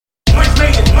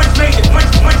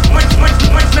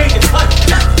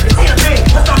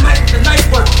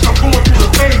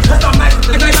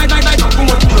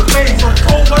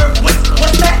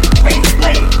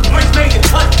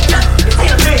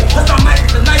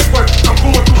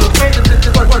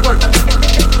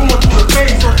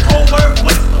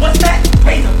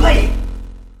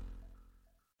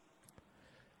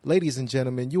Ladies and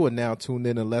gentlemen, you are now tuned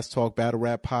in to Let's Talk Battle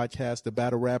Rap Podcast, the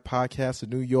Battle Rap Podcast of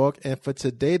New York. And for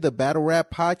today, the Battle Rap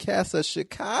Podcast of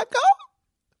Chicago.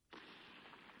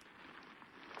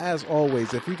 As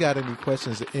always, if you got any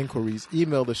questions or inquiries,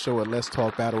 email the show at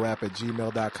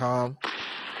letstalkbattlerap@gmail.com.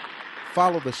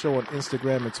 Follow the show on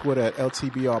Instagram and Twitter at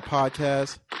LTBR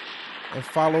Podcast. And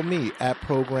follow me at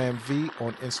Program V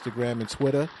on Instagram and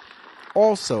Twitter.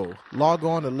 Also, log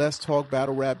on to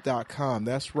letstalkbattlerap.com.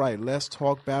 That's right,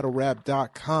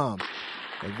 letstalkbattlerap.com.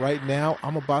 And right now,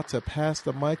 I'm about to pass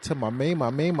the mic to my main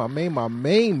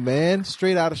man,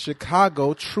 straight out of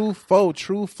Chicago, True Foe.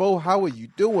 True Foe, how are you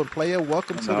doing, player?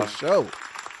 Welcome to the show.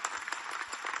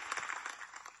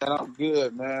 I'm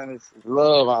good, man. It's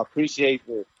love. I appreciate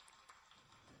it.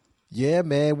 Yeah,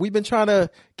 man. We've been trying to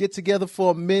get together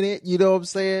for a minute, you know what I'm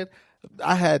saying?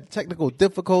 I had technical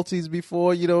difficulties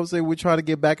before, you know what I'm saying? We're trying to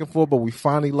get back and forth, but we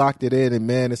finally locked it in. And,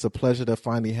 man, it's a pleasure to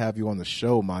finally have you on the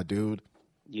show, my dude.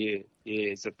 Yeah,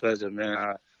 it's a pleasure,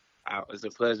 man. It's a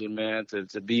pleasure, man,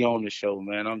 to be on the show,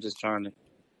 man. I'm just trying to.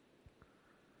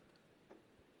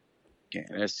 Yeah,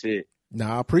 that's it.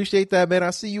 Nah, I appreciate that, man. I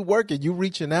see you working, you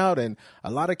reaching out, and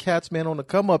a lot of cats, man, on the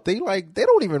come up, they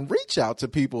don't even reach out to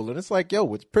people. And it's like,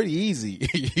 yo, it's pretty easy.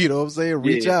 You know what I'm saying?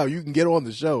 Reach out. You can get on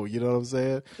the show. You know what I'm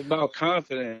saying? It's about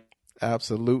confidence.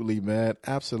 Absolutely, man.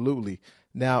 Absolutely.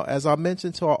 Now, as I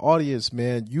mentioned to our audience,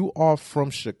 man, you are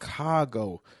from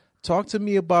Chicago. Talk to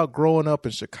me about growing up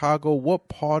in Chicago. What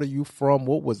part are you from?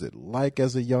 What was it like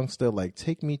as a youngster? Like,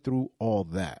 take me through all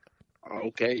that.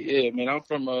 Okay, yeah, man. I'm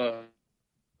from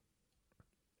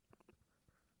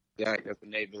that's the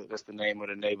neighborhood. That's the name of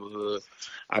the neighborhood.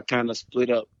 I kind of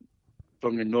split up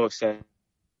from the north side.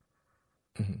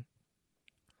 Mm-hmm.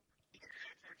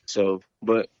 So,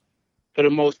 but for the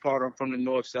most part, I'm from the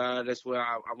north side. That's where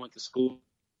I went to school.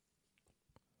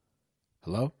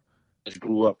 Hello? I just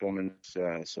grew up on the north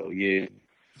side. So, yeah.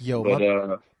 Yo,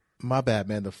 but, my bad,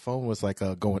 man. The phone was like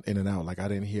going in and out. Like I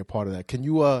didn't hear part of that. Can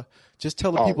you just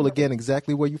tell the people again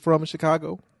exactly where you from in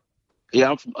Chicago?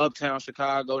 Yeah, I'm from Uptown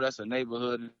Chicago. That's a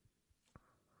neighborhood.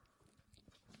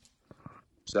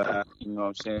 Side, you know what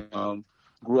I'm saying?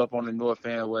 Grew up on the north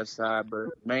and west side, but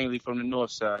mainly from the north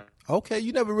side. Okay,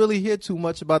 you never really hear too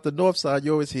much about the north side.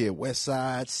 You always hear west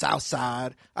side, south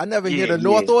side. I never hear the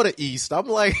north or the east. I'm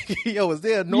like, yo, is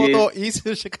there a north or east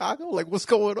in Chicago? Like, what's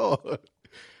going on?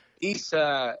 East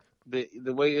side,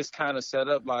 the way it's kind of set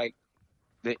up, like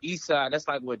the east side, that's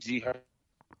like what G Herbo.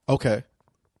 Okay.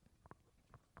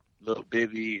 Lil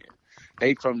Bibby,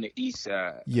 they from the east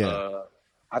side. Yeah.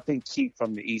 I think Chief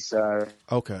from the east side.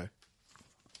 Okay.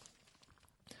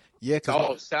 Yeah, cause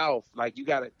all south. Like you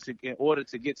got to, in order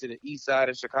to get to the east side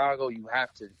of Chicago, you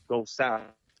have to go south.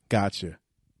 Gotcha.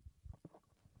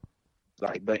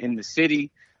 Like, but in the city,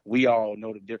 we all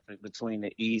know the difference between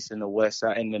the east and the west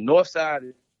side. And the north side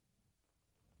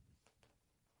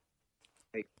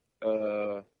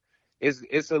is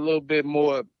it's a little bit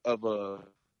more of a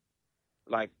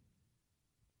like.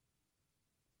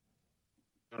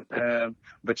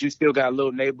 But you still got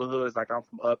little neighborhoods, like I'm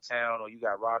from Uptown, or you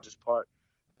got Rogers Park,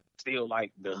 still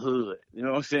like the hood, you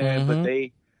know what I'm saying? Mm-hmm. But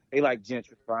they like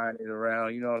gentrifying it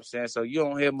around, you know what I'm saying? So you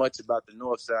don't hear much about the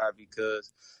north side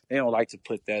because they don't like to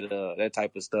put that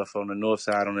type of stuff on the north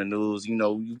side on the news. You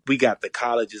know, we got the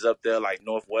colleges up there like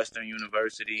Northwestern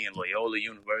University and Loyola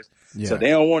University. Yeah. So they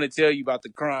don't want to tell you about the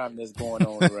crime that's going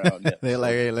on around there. They're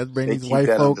like, hey, let's bring these white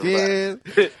folk in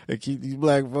and keep these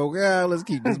black folk out. Let's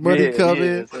keep this money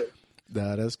coming. Yeah.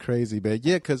 Nah, that's crazy, man.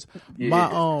 Yeah, because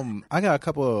I got a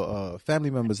couple of family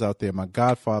members out there. My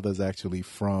godfather's actually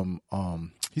from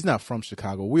he's not from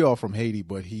Chicago. We all from Haiti,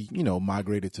 but he,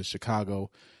 migrated to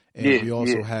Chicago. And we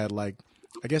also had like,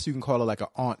 I guess you can call her like an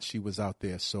aunt. She was out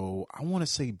there. So I want to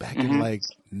say back in like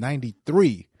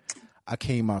 93, I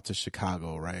came out to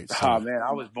Chicago, right? So, oh, man,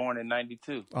 I was born in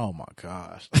 92. Oh, my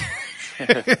gosh.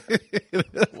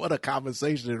 What a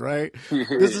conversation, right?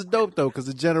 This is dope, though, because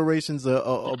the generations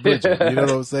are bridging. You know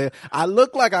what I'm saying? I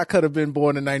look like I could have been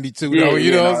born in 92, though.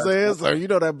 You know what I'm saying? So,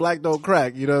 that black don't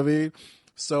crack. You know what I mean?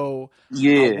 So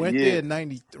I went there in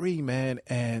 93, man.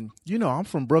 And, I'm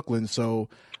from Brooklyn. So,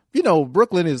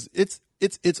 Brooklyn is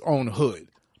its own hood.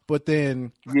 But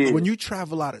then when you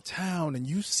travel out of town and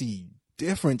you see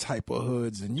different type of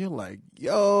hoods and you're like,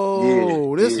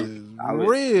 yo, this is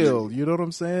real. You know what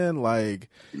I'm saying? Like,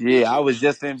 I was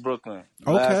just in Brooklyn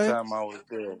last time I was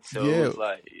there. So it was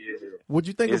like, what'd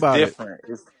you think about different.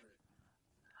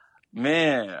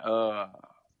 My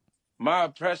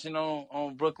impression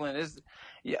on Brooklyn is,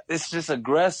 it's just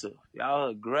aggressive. Y'all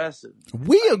aggressive.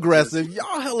 We aggressive.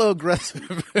 Y'all hella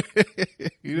aggressive.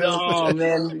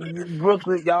 Man,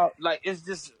 Brooklyn, y'all, like, it's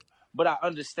just, but I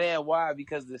understand why,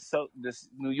 because this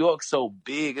New York's so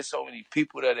big. There's so many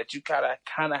people there that you kind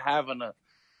of having a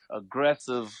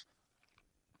aggressive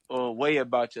way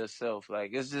about yourself.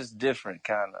 Like, it's just different,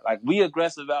 kind of. Like, we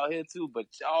aggressive out here too, but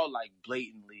y'all like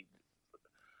blatantly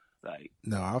like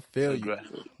No, I feel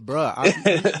aggressive. you,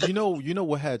 bruh. You know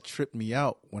what had tripped me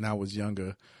out when I was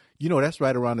younger. You know, that's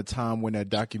right around the time when that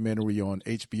documentary on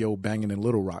HBO, Banging in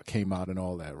Little Rock, came out and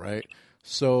all that, right?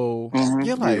 So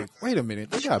you're like, wait a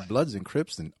minute, they got Bloods and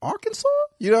Crips in Arkansas?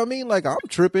 You know what I mean? Like, I'm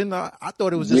tripping. I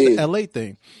thought it was just an Yeah. LA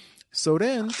thing. So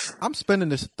then I'm spending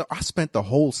this. I spent the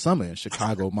whole summer in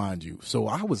Chicago, mind you. So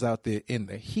I was out there in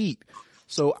the heat.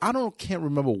 So can't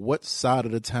remember what side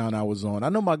of the town I was on. I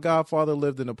know my godfather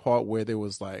lived in a part where there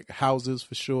was like houses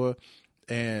for sure,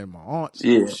 and my aunt,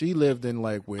 Yeah. she lived in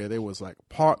like where there was like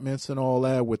apartments and all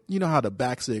that. With, you know how the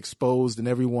backs are exposed and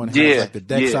everyone has like the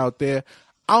decks out there.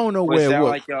 I don't know Well,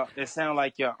 where it was. it sounded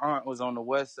like your aunt was on the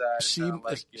west side. It sounded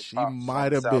like your She pops was on might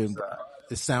the have south been. side.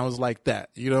 It sounds like that.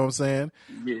 You know what I'm saying?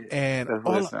 Yeah, And that's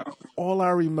what it sounds. all I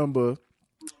remember,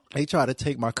 they tried to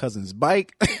take my cousin's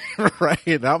bike, right?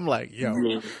 And I'm like, yo,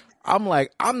 Yeah.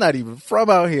 I'm not even from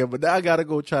out here, but now I gotta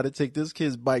go try to take this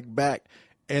kid's bike back.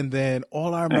 And then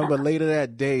all I remember later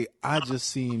that day, I just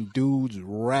seen dudes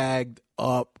ragged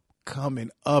up coming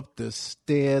up the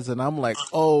stairs, and I'm like,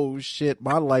 oh shit,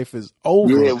 my life is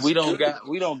over. Yeah, we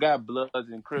don't got Bloods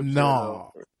and Crips here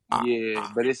though. No. Yeah,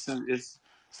 but it's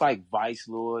like Vice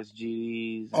Lords,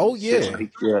 G's, Oh and shit yeah.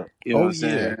 like that. You know Oh what I'm yeah.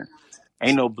 saying?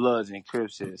 Ain't no Bloods and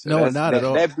Crips here, so No, not at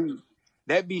all.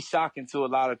 that be shocking to a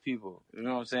lot of people. You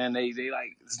know what I'm saying? They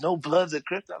like, there's no Bloods and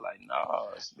Crips. I'm like, no,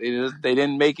 they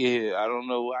didn't make it here. I don't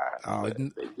know why, but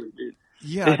they did.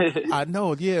 Yeah, I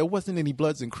know. Yeah, it wasn't any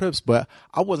Bloods and Crips, but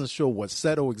I wasn't sure what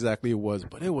settle exactly it was.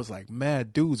 But it was like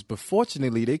mad dudes. But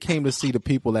fortunately, they came to see the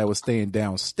people that were staying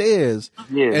downstairs,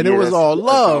 and it was all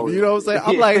love. You know what I'm saying?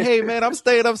 I'm like, hey man, I'm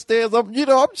staying upstairs. I'm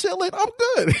chilling. I'm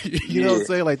good. You know what I'm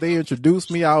saying? Like, they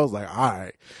introduced me. I was like, all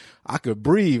right, I could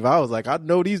breathe. I was like, I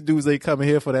know these dudes ain't coming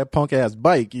here for that punk ass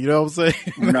bike. You know what I'm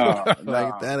saying? No,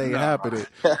 like that ain't happening.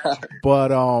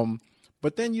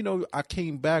 But then, you know, I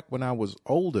came back when I was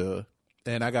older.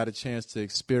 And I got a chance to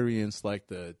experience like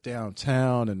the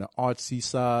downtown and the artsy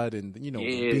side and, you know,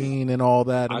 the Bean and all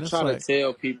that. And I try to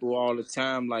tell people all the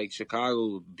time, like,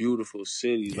 Chicago, beautiful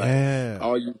city. Like,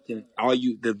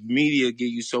 the media give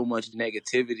you so much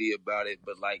negativity about it,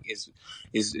 but like, it's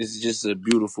just a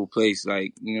beautiful place.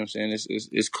 Like, you know what I'm saying?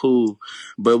 It's cool,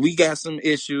 but we got some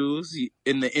issues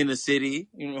in the inner city.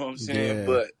 You know what I'm saying? Yeah.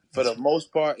 But for the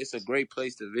most part, it's a great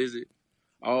place to visit.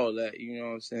 All that, you know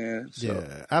what I'm saying? So,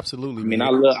 yeah, absolutely. I mean, man.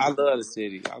 I love the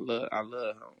city. I love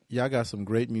home. Yeah, I got some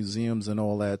great museums and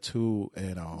all that too.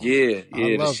 And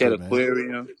the Shed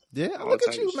Aquarium. Yeah, look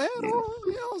at you, man. You know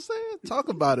what I'm saying? Talk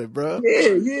about it, bro.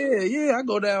 Yeah. I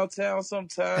go downtown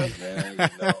sometimes, man. You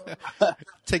know.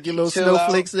 Take your little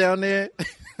snowflakes down there.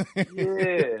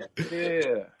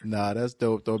 Yeah. Nah, that's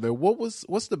dope though, man.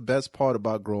 What's the best part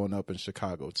about growing up in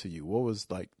Chicago to you? What was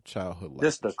like childhood like?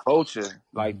 Just the culture,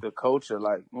 like the culture,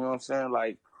 like, you know what I'm saying?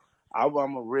 Like,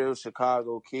 I'm a real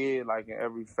Chicago kid, like in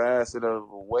every facet of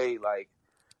a way, like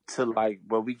to like,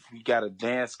 but we got a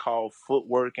dance called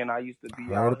Footwork, and I used to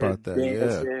be out here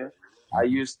dancing. Yeah. I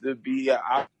used to be.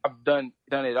 I've done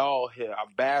it all here.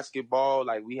 Basketball,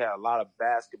 like we had a lot of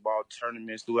basketball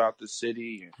tournaments throughout the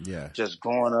city, and just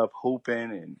growing up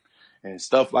hooping and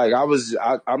stuff. Like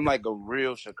I'm like a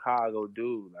real Chicago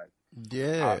dude. Like,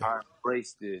 I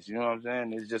embrace this. You know what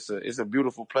I'm saying? It's a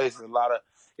beautiful place.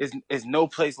 It's no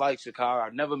place like Chicago.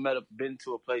 I've never been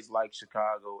to a place like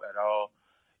Chicago at all.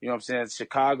 You know what I'm saying?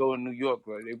 Chicago and New York,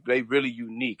 bro, they really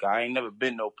unique. I ain't never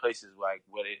been no places like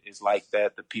where it's like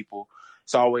that. The people,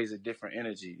 it's always a different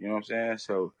energy. You know what I'm saying?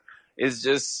 So it's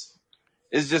just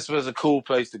was a cool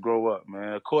place to grow up,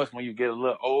 man. Of course, when you get a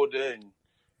little older and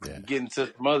get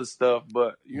into some other stuff,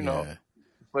 but you know,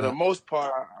 for the most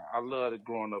part, I love it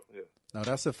growing up here. No,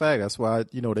 that's a fact. That's why,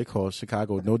 you know, they call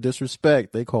Chicago, no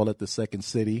disrespect, they call it the second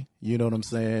city. You know what I'm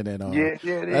saying? And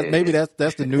maybe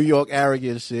that's the New York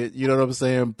arrogant shit. You know what I'm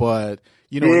saying? But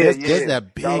you know, there's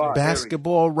that big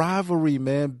basketball rivalry,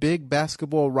 man. Big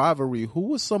basketball rivalry. Who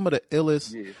was some of the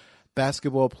illest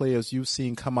basketball players you've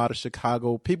seen come out of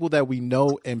Chicago? People that we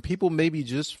know, and people maybe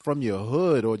just from your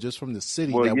hood or just from the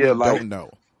city that we don't know.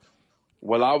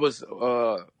 Well, I was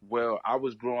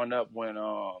growing up when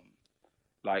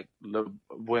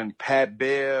when Pat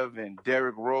Bev and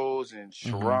Derrick Rose and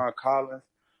Sharon Collins,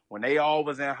 when they all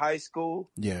was in high school,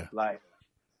 like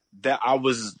that, I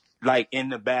was like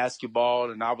into basketball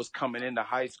and I was coming into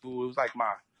high school. It was like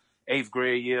my 8th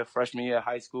grade year, freshman year of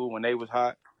high school when they was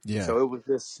hot. So it was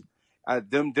just,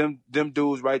 Them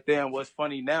dudes right there. And what's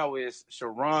funny now is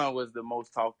Sharon was the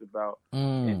most talked about,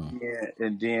 and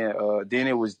then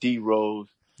it was D Rose,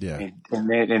 Yeah.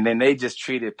 and then they just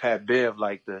treated Pat Bev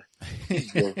like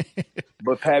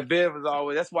but Pat Bev is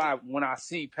always. That's why when I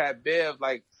see Pat Bev,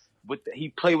 like he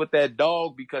played with that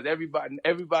dog, because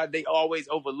everybody they always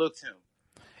overlooked him,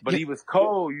 but he was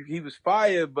cold, he was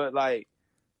fire, but like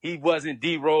he wasn't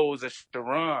D Rose or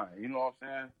Sharon. You know what I'm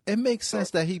saying? It makes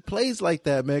sense that he plays like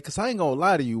that, man. Because I ain't gonna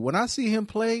lie to you, when I see him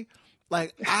play,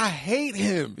 like I hate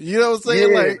him. You know what I'm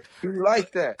saying? Yeah, like he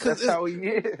like that. That's how he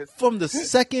is. From the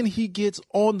second he gets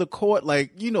on the court,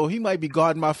 like, you know, he might be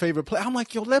guarding my favorite player. I'm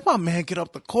like, yo, let my man get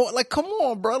up the court. Like, come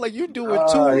on, bro. Like, you do it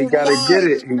too He gotta much. get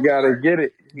it. He gotta get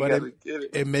it. But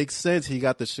it makes sense. He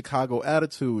got the Chicago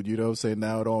attitude. You know what I'm saying?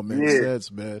 Now it all makes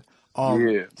sense, man.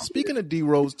 Speaking of D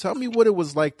Rose, tell me what it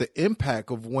was like, the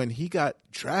impact of when he got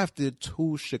drafted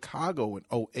to Chicago in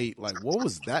 2008. Like, what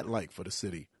was that like for the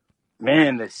city?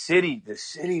 Man, the city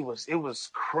was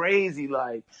crazy.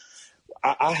 Like,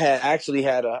 I had actually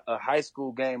had a high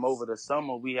school game over the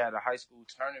summer. We had a high school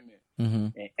tournament,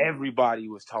 and everybody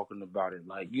was talking about it.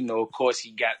 Like, you know, of course,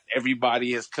 he got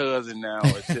everybody his cousin now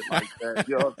or shit like that.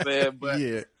 You know what I'm saying? But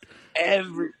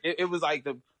it was like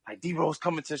D Rose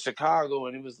coming to Chicago,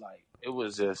 and it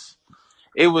was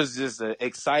just an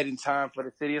exciting time for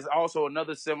the city. It's also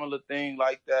another similar thing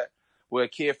like that, where a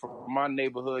kid from my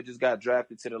neighborhood just got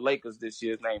drafted to the Lakers this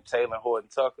year. His name's Taylor Horton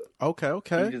Tucker.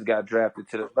 Okay. He just got drafted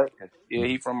to the Lakers. Yeah,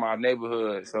 he from my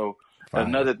neighborhood. So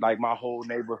another, like, my whole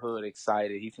neighborhood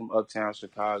excited. He from uptown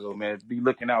Chicago, man. Be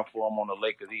looking out for him on the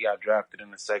Lakers. He got drafted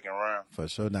in the second round. For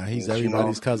sure. Now he's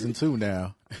everybody's cousin too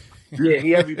now. Yeah,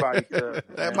 he everybody's cousin.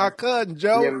 That's my cousin,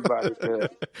 Joe. He everybody's cousin.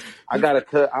 I got a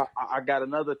cousin. I got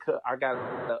another cousin. I got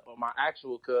my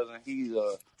actual cousin. He's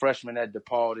a freshman at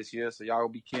DePaul this year, so y'all will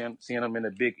be seeing him in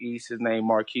the Big East. His name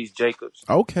Marquise Jacobs.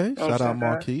 Okay, you know, shout out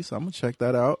Marquise. I'm gonna check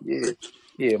that out.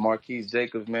 Yeah, Marquise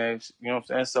Jacobs, man. You know what I'm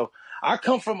saying? So I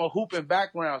come from a hooping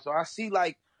background, so I see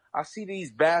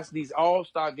these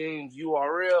All-Star games,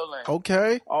 URL,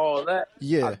 and all that.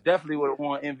 Yeah, I definitely would have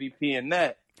won MVP in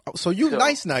that. So you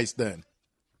nice then.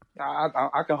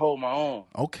 I can hold my own.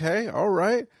 Okay, all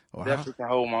right. Well, definitely can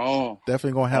hold my own.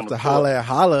 Definitely gonna have to holler at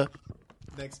Holla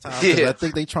next time. Yeah. I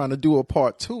think they trying to do a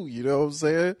part 2. You know what I'm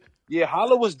saying? Yeah,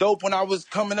 Holla was dope when I was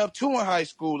coming up too in high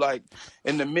school, like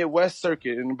in the Midwest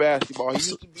circuit in basketball.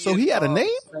 He had a name?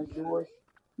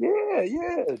 Yeah.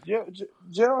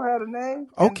 Gerald had a name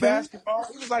in basketball.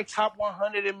 He was like top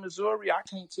 100 in Missouri. I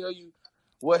can't tell you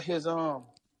what his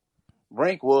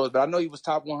rank was, but I know he was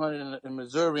top 100 in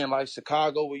Missouri, and like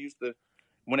Chicago,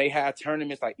 when they had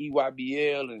tournaments like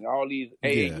EYBL and all these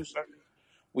AAU circuits,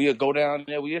 we'll go down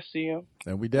there, we'll see him.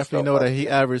 And we definitely know that he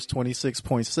averaged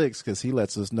 26.6 because he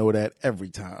lets us know that every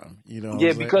time. You know?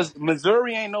 Yeah, because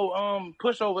Missouri ain't no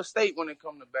pushover state when it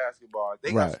comes to basketball.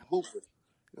 They got some hoopers.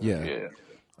 Yeah.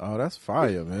 Oh, that's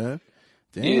fire, man.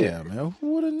 Damn, man.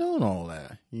 Who would have known all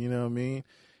that? You know what I mean?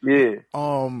 Yeah.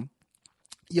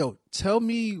 Yo, tell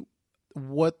me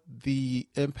what the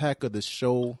impact of the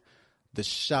show, The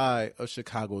Chi of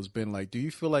Chicago, has been like. Do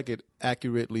you feel like it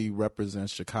accurately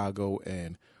represents Chicago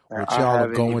and what y'all are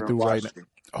going through right now?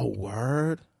 Oh,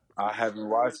 word! I haven't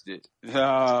watched it.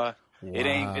 Wow. It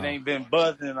ain't been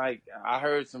buzzing. Like, I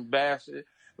heard some bad shit.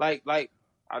 Like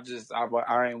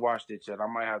I ain't watched it yet. I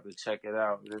might have to check it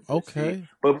out. Okay.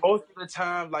 But most of the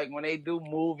time, like when they do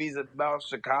movies about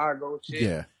Chicago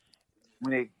shit,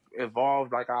 when it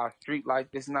evolves like our street life,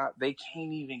 they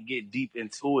can't even get deep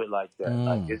into it like that.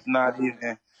 Like, it's not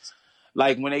even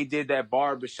like when they did that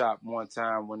barbershop one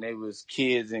time when they was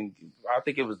kids, and I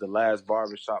think it was the last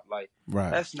barbershop. Like,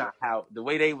 that's not how the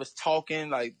way they was talking.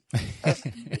 Like,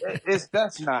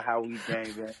 that's not how we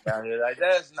gang out here. Like,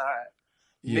 that's not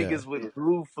niggas with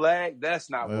blue flag. That's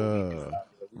not what we do.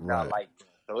 We not like that.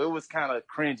 So it was kind of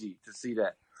cringy to see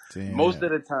that. Damn. Most of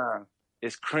the time,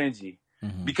 it's cringy.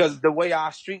 Because the way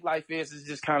our street life is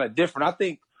just kind of different. I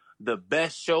think the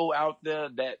best show out there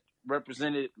that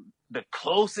represented the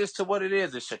closest to what it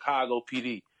is Chicago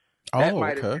PD. That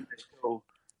might have been the show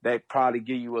that probably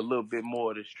give you a little bit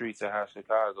more of the streets of how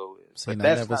Chicago is. I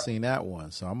never seen that one,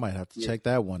 so I might have to check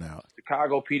that one out.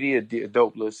 Chicago PD a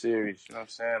dope little series. You know what I'm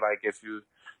saying? Like,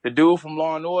 the dude from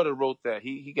Law and Order wrote that.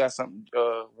 He got something.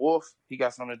 Wolf. He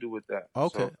got something to do with that.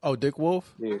 Okay. So, Dick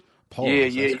Wolf. Yeah.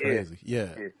 That's crazy. Yeah.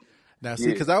 Now,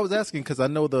 see, because I was asking, because I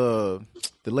know the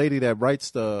lady that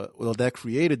that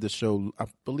created the show, I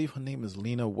believe her name is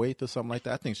Lena Waithe or something like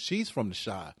that. I think she's from the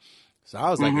Chi. So I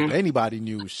was like, if anybody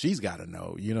knew, she's got to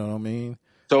know. You know what I mean?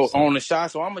 So on the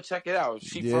shot, so I'm gonna check it out.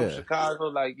 She from Yeah. Chicago,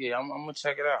 like I'm gonna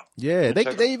check it out. Yeah,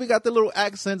 they even got the little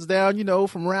accents down, you know,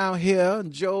 from around here,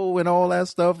 Joe and all that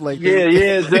stuff. Like,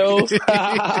 Yeah, Joe.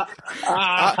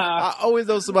 I always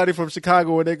know somebody from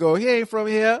Chicago when they go, he ain't from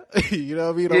here. You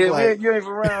know what I mean? I'm Yeah, like, you ain't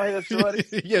from around here, shorty.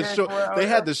 yeah, sure. They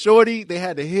had the shorty, they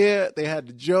had the hair, they had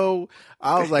the Joe.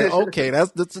 I was like, okay,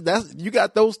 that's you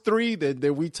got those three,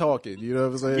 then we talking. You know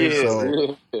what I'm saying?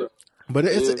 Yeah. So, but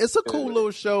it's a cool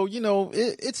little show. You know,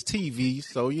 it's TV,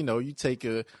 so you know you take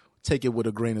it with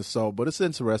a grain of salt. But it's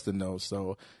interesting though.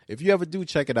 So if you ever do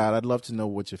check it out, I'd love to know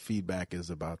what your feedback is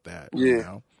about that. Yeah. You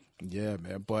know? Yeah,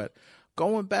 man. But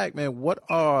going back, man,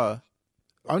 I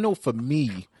know for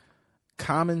me,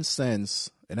 Common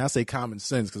Sense, and I say Common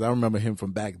Sense because I remember him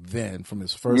from back then, from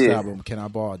his first album, Can I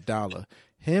Borrow a Dollar?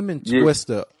 Him and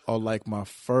Twista are like my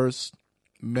first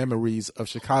memories of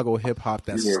Chicago hip hop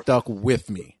that stuck with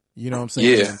me. You know what I'm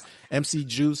saying? Yeah. MC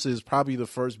Juice is probably the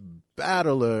first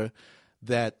battler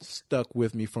that stuck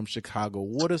with me from Chicago.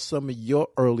 What are some of your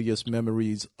earliest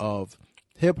memories of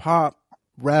hip hop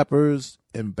rappers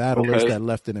and battlers that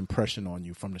left an impression on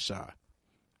you from the Chi?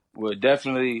 Well,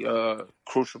 definitely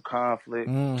Crucial Conflict,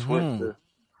 Twista,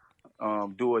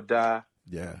 Do or Die.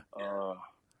 Yeah.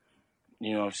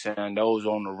 You know what I'm saying? Those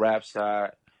on the rap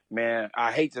side. Man,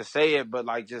 I hate to say it, but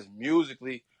like just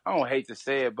musically, I don't hate to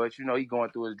say it, but you know, he going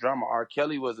through his drama. R.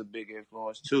 Kelly was a big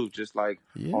influence too, just like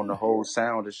on the whole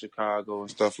sound of Chicago and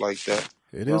stuff like that.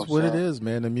 It is what it is,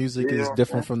 man. The music is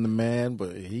different from the man,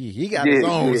 but he got his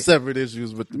own separate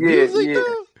issues with the music,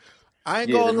 though. I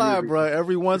ain't gonna lie, bro.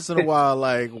 Every once in a while,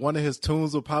 like one of his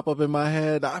tunes will pop up in my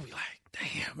head. I'll be like,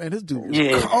 damn, man, this dude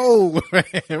is cold, man.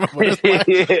 But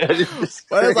it's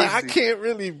like I can't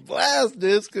really blast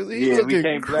this because he's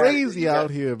looking crazy out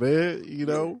here, man. You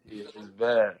know? Yeah, it's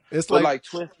bad. It's like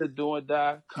Twista, Do or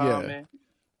Die, Common.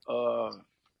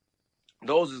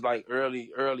 Those is like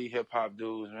early hip hop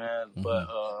dudes, man. But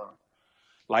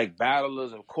like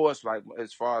battlers, of course, like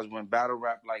as far as when battle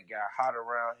rap like got hot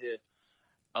around here,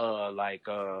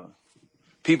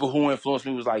 people who influenced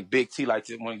me was like Big T, like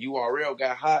when URL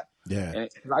got hot. Yeah. And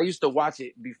I used to watch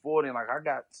it before then. Like I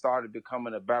got started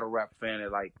becoming a battle rap fan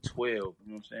at like 12. You know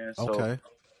what I'm saying? Okay.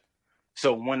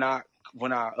 So when I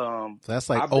so that's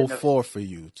like 04 for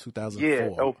you,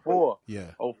 2004. Yeah, 04.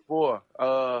 Yeah. 04.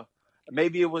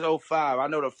 Maybe it was 05. I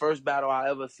know the first battle I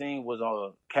ever seen was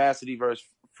on Cassidy versus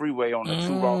Freeway on the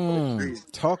Two Raw for the Streets.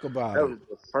 Talk about that was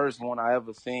the first one I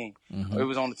ever seen. It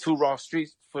was on the Two Raw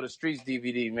Streets for the Streets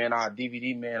DVD, man. Our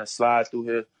DVD man a slide through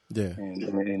here. Yeah.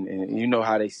 And you know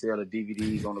how they sell the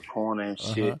DVDs on the corner and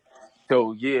shit.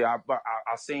 So yeah,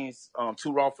 I seen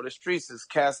Two Raw for the Streets is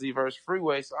Cassidy versus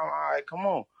Freeway. So I'm all right, come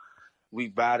on. We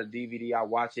buy the DVD, I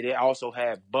watch it. It also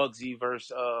had Bugsy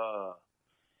versus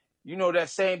you know that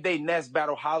same day Ness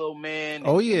battle Hollow Man.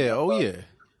 Oh yeah.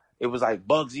 It was like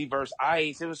Bugsy versus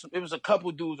Ice. It was a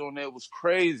couple dudes on there. It was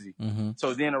crazy.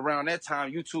 So then around that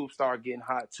time, YouTube started getting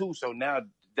hot too. So now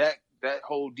that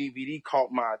whole DVD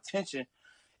caught my attention,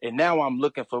 and now I'm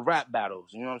looking for rap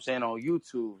battles. You know what I'm saying, on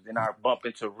YouTube. Then I bump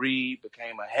into Reed,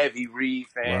 became a heavy Reed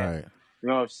fan. Right. You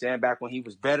know what I'm saying? Back when he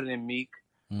was better than Meek.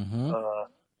 You know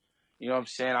what I'm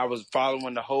saying? I was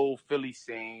following the whole Philly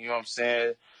scene. You know what I'm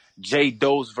saying? J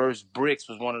Dose versus Bricks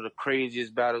was one of the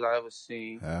craziest battles I ever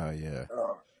seen. Oh yeah.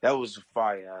 That was a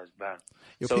fire ass battle.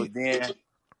 So then,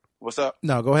 what's up?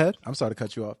 No, go ahead. I'm sorry to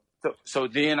cut you off. So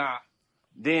then I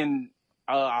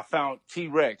found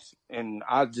T-Rex, and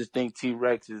I just think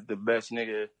T-Rex is the best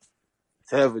nigga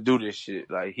to ever do this shit.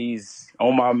 Like he's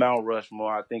on my Mount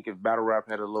Rushmore. I think if battle rap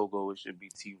had a logo, it should be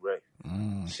T-Rex.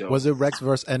 So, was it Rex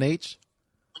versus NH?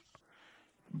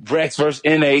 Rex versus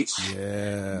NH.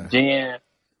 Yeah. Then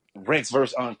Rex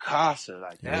versus Uncasa.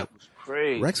 Like that was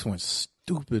crazy. Rex went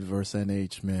stupid versus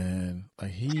NH, man.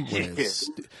 Like he was.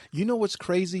 You know what's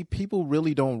crazy? People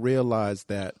really don't realize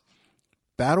that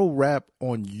battle rap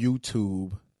on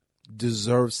YouTube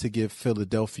deserves to give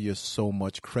Philadelphia so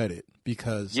much credit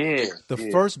because the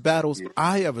first battles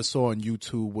I ever saw on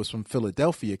YouTube was from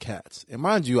Philadelphia cats. And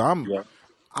mind you,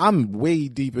 I'm way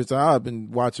deep into. I've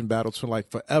been watching battles for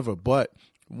like forever, but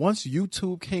once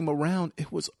YouTube came around, it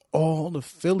was all the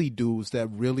Philly dudes that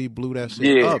really blew that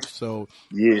shit up. So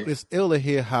it's ill to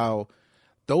hear how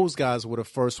those guys were the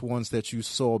first ones that you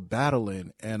saw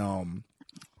battling. And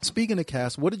speaking of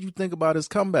Cass, what did you think about his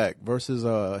comeback versus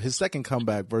his second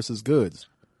comeback versus Goods?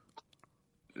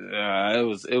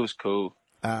 It was cool.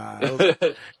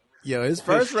 Yo, his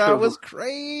first round was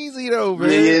crazy though,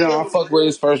 man. Yeah, I fuck with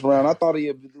his first round. I thought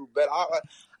he'd do better.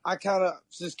 I kind of,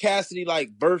 since Cassidy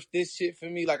like birthed this shit for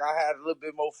me, like I had a little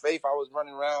bit more faith. I was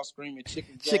running around screaming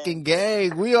 "Chicken Gang." Chicken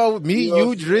Gang. We all, me, You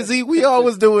know you, Drizzy, we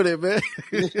always doing it, man.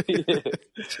 yeah.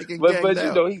 Chicken But Gang you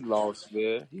now. know, he lost,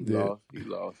 man. He Yeah.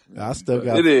 lost. Man. I still But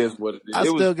got. it is what it is. I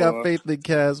It was still got fun. faith in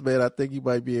Cass, man. I think he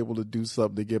might be able to do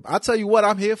something to get. I'll tell you what,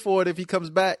 I'm here for it if he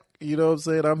comes back. You know what I'm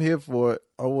saying? I'm here for it.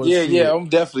 I want to see it. I'm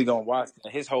definitely gonna watch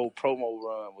that. His whole promo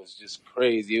run was just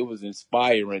crazy. It was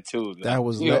inspiring too. Like, That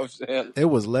was you know what I'm saying? It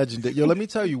was legendary. Yo, let me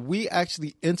tell you, we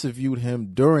actually interviewed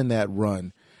him during that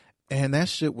run, and that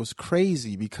shit was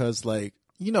crazy because, like,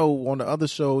 you know, on the other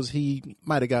shows, he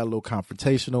might have got a little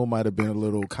confrontational, might have been a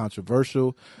little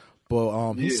controversial.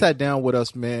 But he sat down with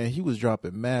us, man. He was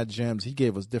dropping mad gems. He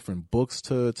gave us different books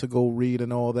to go read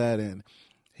and all that, and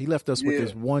he left us with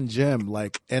this one gem.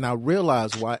 Like, and I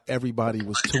realized why everybody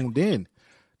was tuned in,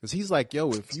 because he's like, "Yo,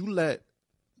 if you let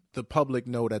the public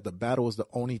know that the battle is the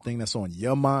only thing that's on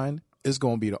your mind, it's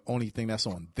gonna be the only thing that's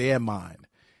on their mind."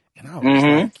 And I was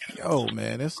like, "Yo,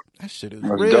 man, that shit is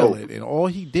real." And all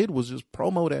he did was just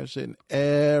promo that shit, and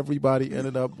everybody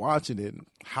ended up watching it.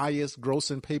 Highest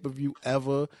grossing pay-per-view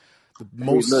ever. The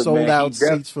most sold out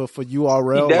seats for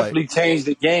URL. He definitely changed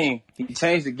the game. He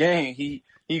changed the game. He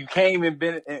came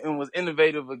and was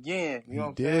innovative again. You know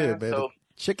what I'm saying? Man. So,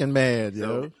 Chicken Man,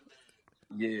 yo.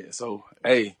 Yeah. So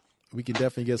hey, we can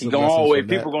definitely get some.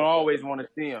 People gonna always want to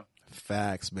see him.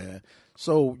 Facts, man.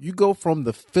 So you go from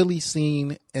the Philly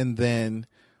scene, and then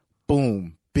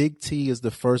boom, Big T is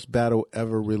the first battle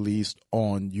ever released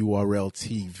on URL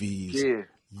TV's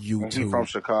YouTube. And he from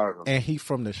Chicago. And he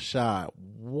from the Chi.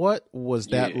 What was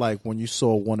that like when you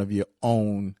saw one of your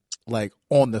own, like,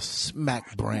 on the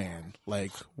Smack brand,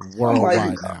 like,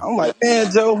 worldwide now? I'm like,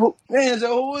 man, Joe,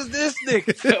 who is this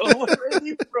nigga? Joe, where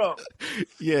he from?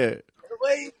 Yeah.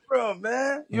 Where he from,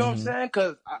 man? You know what I'm saying?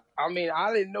 Because, I mean,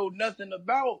 I didn't know nothing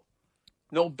about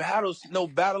no battlers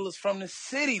from the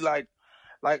city. Like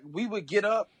we would get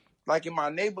up, like in my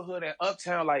neighborhood in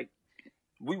Uptown, like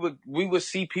we would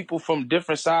see people from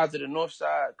different sides of the North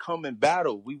Side come and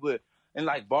battle. We would in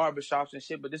like barbershops and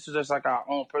shit, but this is just like our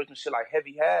own personal shit, like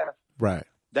Heavy Half. Right.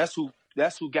 That's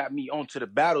who got me onto the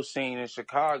battle scene in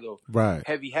Chicago. Right.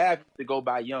 Heavy Half to go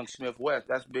by Young Smith West.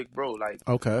 That's big bro. Like,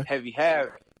 okay. Heavy Half,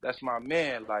 that's my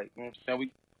man. Like, you know what I'm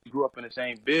saying? We grew up in the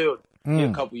same building. He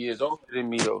a couple years older than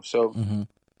me though. So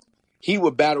he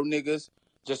would battle niggas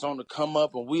just on the come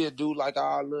up, and we'd do like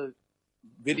our little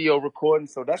video recording.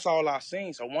 So that's all I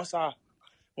seen. So once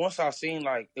I seen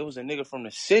like it was a nigga from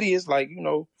the city, it's like, you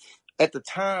know, at the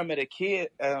time, at a kid,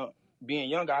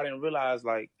 being younger, I didn't realize,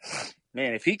 like,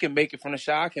 man, if he can make it from the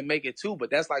Chi, I can make it too.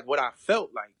 But that's like what I felt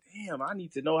like. Damn, I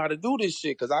need to know how to do this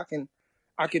shit because I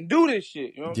can do this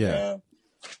shit. You know what I'm saying?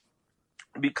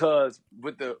 Because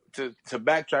with to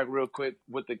backtrack real quick,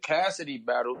 with the Cassidy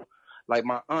battle, like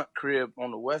my aunt crib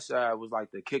on the west side was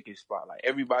like the kicking spot. Like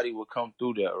everybody would come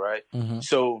through there, right?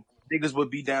 So niggas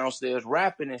would be downstairs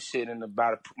rapping and shit in the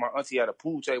battle. My auntie had a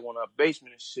pool table in her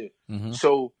basement and shit.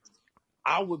 So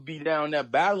I would be down there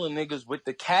battling niggas with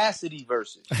the Cassidy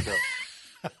verses,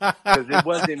 because it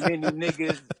wasn't many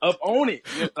niggas up on it,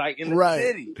 like in the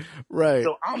city. Right.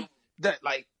 So I'm that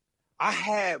like I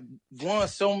had won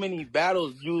so many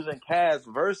battles using Cass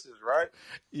verses, right?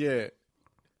 Yeah.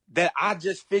 That I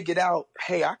just figured out,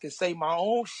 hey, I can say my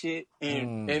own shit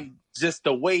and just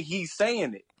the way he's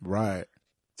saying it. Right.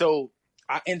 So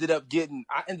I ended up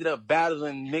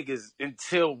battling niggas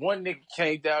until one nigga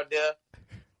came down there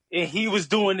and he was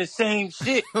doing the same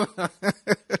shit. I'm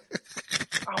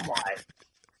like,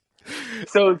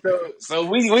 so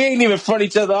we ain't even front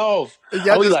each other off.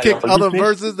 Y'all just kicked other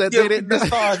verses that they didn't know.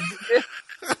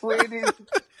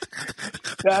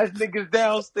 Guys, niggas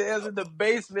downstairs in the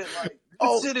basement, like,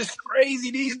 this shit is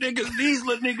crazy. These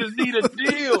little niggas need a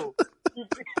deal.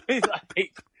 He's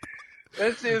like,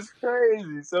 that shit's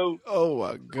crazy. So, oh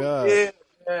my God. Yeah.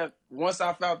 Once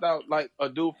I found out, like, a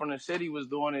dude from the city was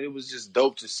doing it, it was just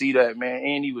dope to see that, man.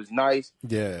 And he was nice.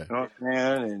 Yeah. You know what I'm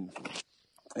saying? And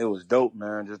it was dope,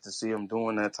 man, just to see him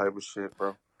doing that type of shit,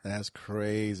 bro. That's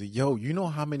crazy. Yo, you know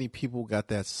how many people got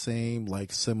that same,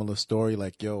 like, similar story?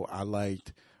 Like, yo, I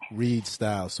liked Reed's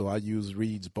style, so I use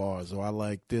Reed's bars. Or I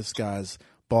like this guy's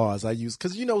bars.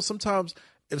 Because, you know, sometimes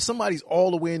if somebody's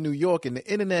all the way in New York and the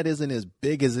internet isn't as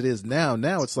big as it is now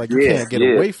it's like you can't get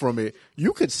away from it.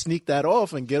 You could sneak that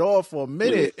off and get off for a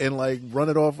minute and, like, run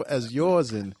it off as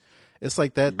yours. And it's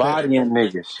like that. Bodying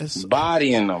niggas.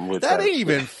 Bodying them with that. Ain't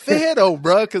even fair, though,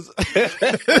 bro, because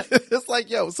it's like,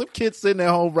 yo, some kid sitting at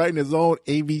home writing his own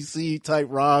ABC type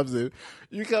rhymes, and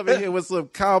you come in here with some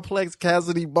complex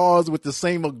Cassidy bars with the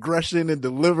same aggression and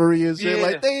delivery and shit.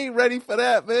 Like, they ain't ready for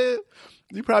that, man.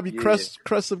 You probably crushed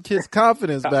some kids'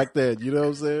 confidence back then. You know what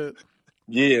I'm saying?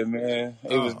 Yeah, man.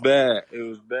 It was bad. It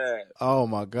was bad. Oh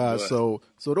my God. But So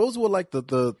those were like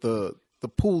the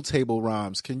pool table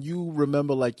rhymes. Can you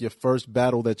remember like your first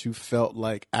battle that you felt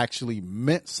like actually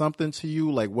meant something to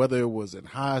you? Like whether it was in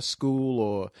high school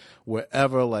or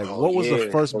wherever, like what was the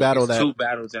first battle that 2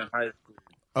 battles in high school.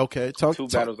 Okay,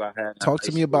 battles I had in talk high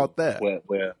to me school. about that.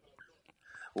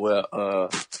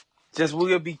 Just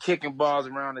we'll be kicking balls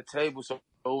around the table. So it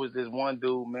was this one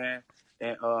dude, man,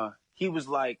 and he was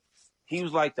like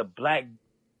the black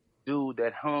dude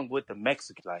that hung with the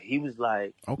Mexicans. Like he was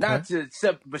like not to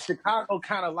but Chicago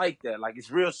kind of like that. Like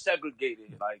it's real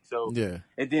segregated. Like so, Yeah.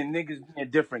 And then niggas be in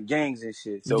different gangs and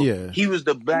shit. So he was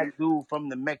the black dude from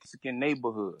the Mexican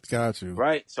neighborhood. Got you.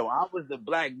 Right. So I was the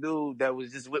black dude that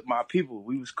was just with my people.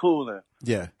 We was cooling.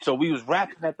 Yeah. So we was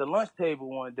rapping at the lunch table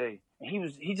one day,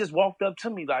 and he just walked up to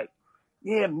me like,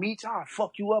 "Yeah, Meech, I'll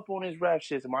fuck you up on this rap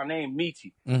shit." So my name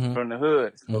Meechy from the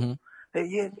hood. So, hey,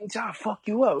 yeah, Meech, I'll fuck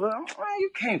you up. Well, man,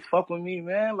 you can't fuck with me,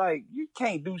 man. Like you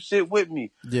can't do shit with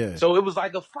me. Yeah. So it was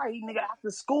like a fight, nigga.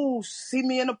 After school, see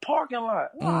me in the parking lot.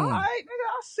 All right, nigga,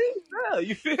 I see you there.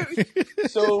 You feel me?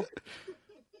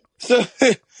 so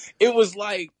it was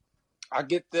like I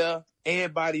get there,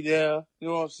 everybody there. You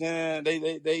know what I'm saying?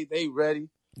 They ready.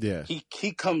 Yeah.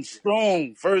 He comes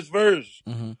strong, first verse.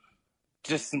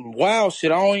 Just some wild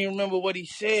shit. I don't even remember what he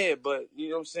said, but you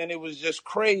know what I'm saying? It was just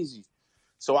crazy.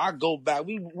 So I go back.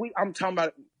 I'm talking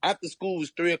about after school was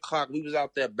 3:00. We was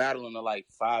out there battling at like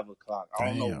 5:00. I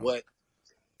don't know what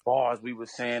bars we were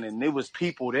saying, and there was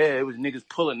people there. It was niggas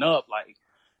pulling up, like, you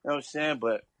know what I'm saying?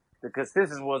 But the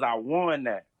consistency was I won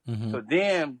that. So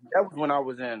then that was when I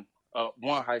was in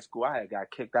one high school. I had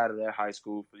got kicked out of that high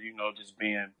school for, just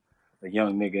being a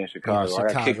young nigga in Chicago.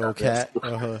 I got kicked out cat.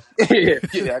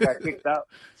 yeah, I got kicked out.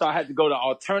 So I had to go to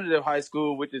alternative high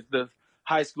school, which is the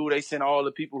high school they send all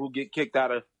the people who get kicked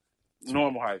out of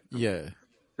normal high school. Yeah.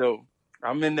 So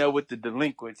I'm in there with the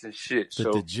delinquents and shit.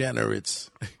 The degenerates.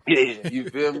 Yeah, you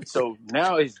feel me? So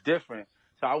now it's different.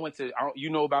 So I went to, you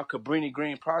know about Cabrini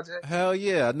Green Project? Hell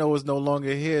yeah. I know it's no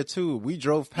longer here, too. We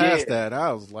drove past that.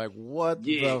 I was like, what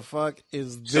the fuck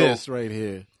is this right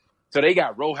here? So they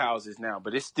got row houses now,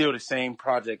 but it's still the same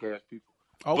project as people.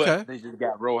 Okay. But they just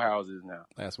got row houses now.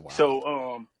 That's wild.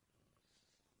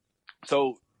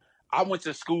 So I went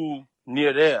to school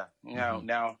near there.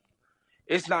 Now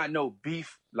it's not no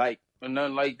beef, like, or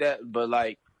nothing like that, but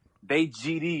like, they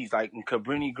GDs, like in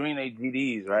Cabrini Green, they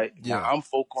GDs, right? Yeah. Now, I'm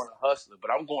folk on a hustler, but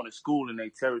I'm going to school in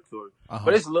their territory.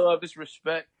 But it's love, it's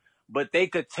respect. But they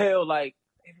could tell, like,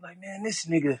 they be like, man, this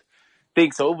nigga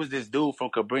thinks. So it was this dude from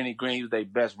Cabrini Green. He was their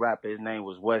best rapper. His name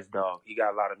was West Dog. He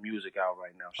got a lot of music out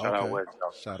right now. Shout out West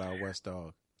Dog. Shout out West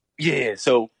Dog. Yeah,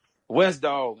 so West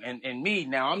Dog and me.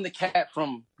 Now, I'm the cat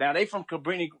from, now they from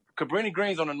Cabrini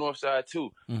Green's on the north side,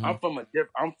 too. I'm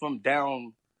from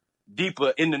down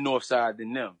deeper in the north side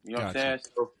than them. You know what I'm saying?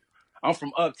 So I'm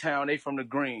from uptown, they from the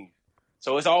green.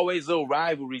 So it's always little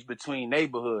rivalries between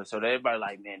neighborhoods. So everybody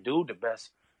like, man, dude,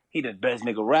 he the best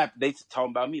nigga rap. They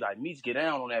talking about me like, Meech, get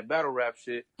down on that battle rap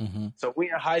shit. So we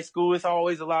in high school, it's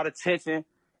always a lot of tension.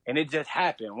 And it just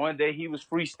happened. One day he was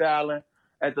freestyling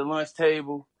at the lunch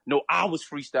table. No, I was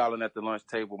freestyling at the lunch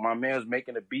table. My man was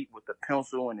making a beat with the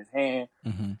pencil in his hand.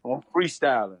 I'm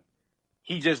freestyling.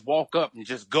 He just walk up and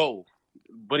just go.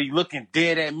 But he looking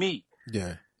dead at me.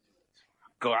 Yeah.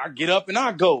 I get up and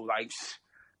I go. Like,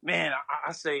 man,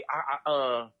 I say,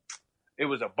 it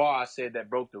was a bar I said that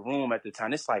broke the room at the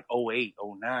time. It's like 08,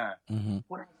 09.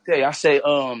 What did I say? I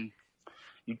say,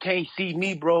 you can't see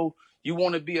me, bro. You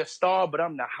want to be a star, but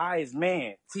I'm the highest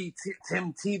man.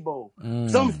 Tim Tebow.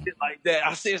 Some shit like that.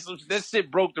 I said that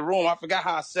shit broke the room. I forgot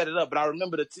how I set it up, but I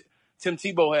remember Tim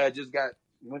Tebow had just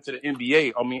went to the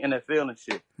NFL and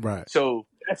shit. Right. So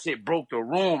that shit broke the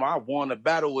room. I won a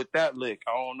battle with that lick.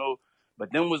 I don't know.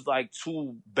 But then was like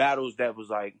 2 battles that was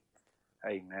like,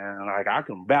 hey man, like I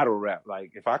can battle rap.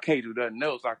 Like if I can't do nothing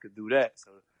else, I could do that.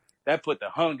 So that put the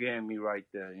hunger in me right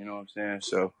there. You know what I'm saying?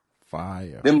 So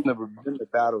fire. Them the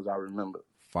battles I remember.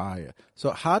 Fire. So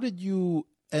how did you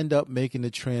end up making the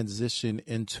transition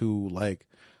into, like,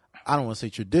 I don't want to say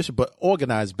tradition, but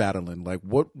organized battling? Like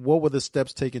what were the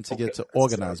steps taken to get to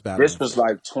organized battling? This was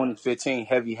like 2015.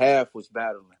 Heavy Half was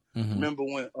battling. Remember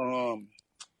when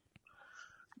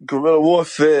Guerrilla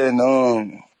Warfare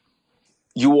and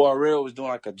URL was doing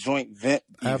like a joint event?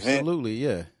 Absolutely,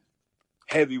 yeah.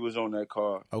 Heavy was on that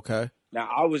card. Okay. Now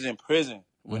I was in prison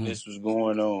when this was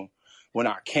going on. When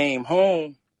I came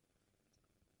home,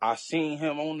 I seen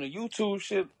him on the YouTube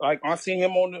shit. Like I seen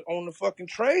him on the fucking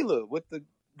trailer with the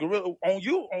Gorilla on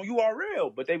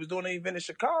URL, but they was doing an event in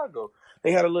Chicago.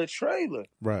 They had a little trailer.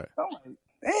 Right. I'm like,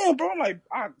 damn, bro. I'm like,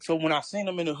 so when I seen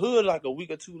them in the hood like a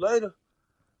week or two later,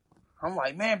 I'm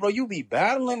like, man, bro, you be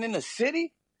battling in the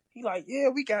city? He like, yeah,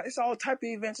 it's all type of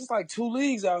events. It's like 2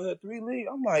 leagues out here, 3 leagues.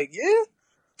 I'm like, yeah.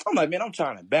 I'm like, man, I'm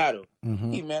trying to battle.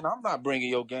 Mm-hmm. He, man, I'm not bringing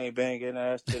your gang banging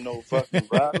ass to no fucking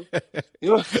battle. You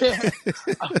know what I'm saying?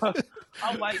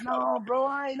 I'm like, no, bro,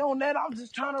 I ain't on that. I'm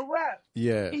just trying to rap.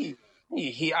 Yeah. He,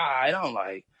 all right. I'm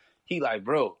like, he like,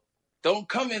 bro, don't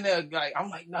come in there. Like, I'm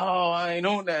like, no, I ain't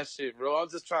on that shit, bro. I'm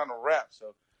just trying to rap.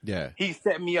 So yeah, he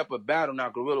set me up a battle. Now,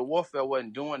 Guerrilla Warfare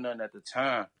wasn't doing nothing at the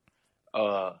time.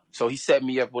 So he set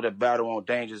me up with a battle on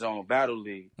Danger Zone Battle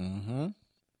League. Mm-hmm.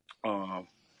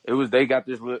 They got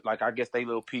this, like, I guess they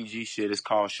little PG shit. It's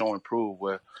called Show and Prove,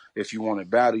 where if you want to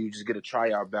battle, you just get a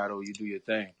tryout battle, you do your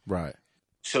thing. Right.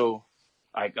 So,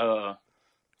 like, I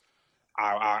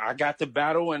got the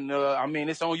battle, and I mean,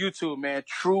 it's on YouTube, man.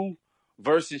 True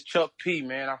versus Chuck P,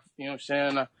 man. You know what I'm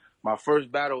saying? My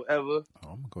first battle ever. Oh,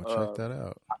 I'm gonna go check that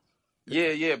out.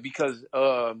 Yeah, because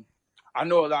I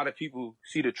know a lot of people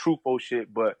see the Trufo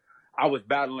shit, but I've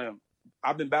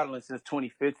been battling since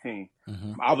 2015.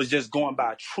 Mm-hmm. I was just going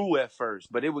by True at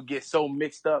first, but it would get so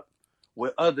mixed up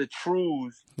with other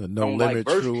Trues. The No Limit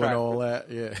like True and all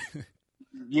that, yeah.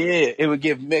 Yeah, it would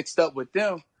get mixed up with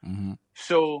them. Mm-hmm.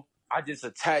 So I just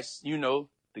attached, the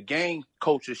gang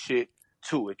culture shit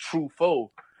to it, True Foe. You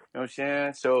know what I'm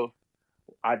saying? So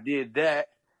I did that,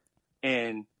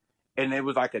 and it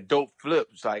was like a dope flip.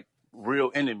 It's like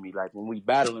real enemy. Like when we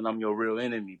battling, I'm your real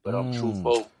enemy, but I'm True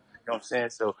Foe. You know what I'm saying?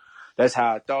 So that's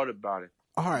how I thought about it.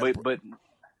 All right, but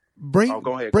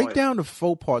go ahead. Break down the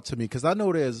Foe part to me, because I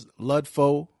know there's Lud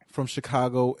Foe from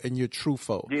Chicago and your True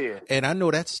Foe. Yeah. And I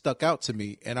know that stuck out to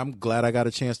me, and I'm glad I got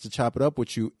a chance to chop it up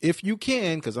with you, if you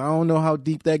can, because I don't know how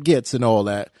deep that gets and all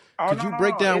that. Could you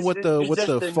break down what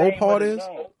the Foe part is?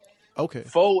 Okay.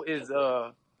 Foe is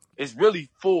it's really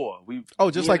 4.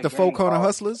 Just like the Four Corner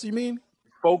Hustlers, you mean?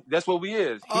 Foe, that's what we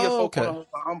is. He a Four okay. Corner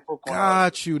Hustler, I'm Four Corner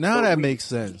Got Hustler. you. Now that makes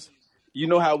sense. You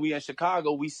know how we in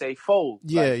Chicago, we say foe.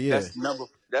 Yeah, yeah.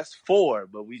 That's 4,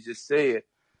 but we just say it.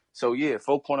 So yeah,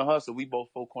 Four Corner Hustler. We both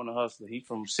Four Corner Hustler. He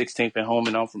from 16th and Home,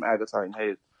 and I'm from Agassiz and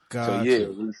Hayes. So yeah,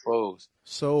 we foes.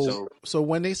 So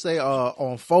when they say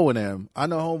on Foe and them, I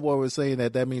know Homeboy was saying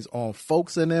that means on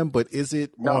folks in them, but is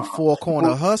it on Four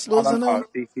Corner Hustlers in them?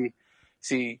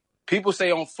 See, people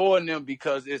say on Four in them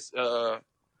because it's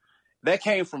that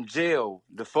came from jail.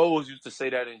 The foes used to say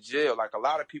that in jail. Like a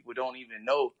lot of people don't even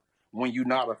know when you're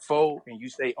not a foe and you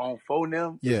say on Foe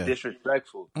them, it's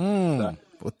disrespectful. Well,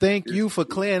 thank you for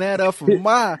clearing that up for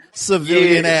my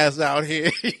civilian ass out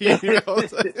here. You know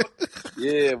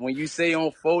yeah, when you say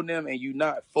on Foe them and you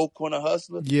not Four Corner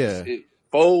Hustler,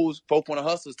 Four Corner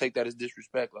Hustlers take that as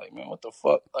disrespect. Like, man, what the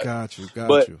fuck? Like, got you.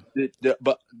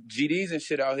 But GDs and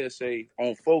shit out here say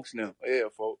on folks now,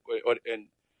 and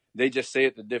they just say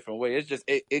it the different way. It's just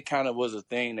it kind of was a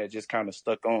thing that just kind of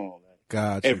stuck on. Like,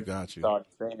 got you. Started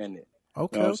saying it.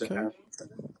 Okay.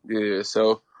 Yeah,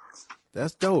 so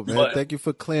that's dope, man. Thank you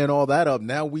for clearing all that up.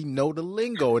 Now we know the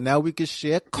lingo, and now we can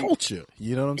share culture.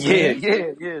 You know what I'm saying?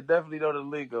 Yeah, definitely know the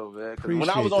lingo, man. When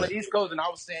I was on the East Coast and I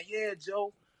was saying, yeah,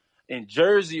 Joe, in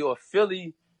Jersey or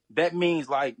Philly, that means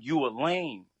like you a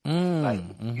lame. Like,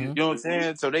 you know what I'm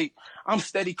saying? So I'm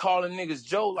steady calling niggas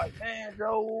Joe, like, man,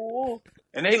 Joe.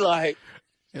 And they're like,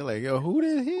 yo, who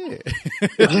this here?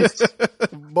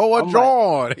 Boy,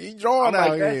 John. He John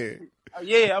out here.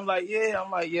 Yeah, I'm like,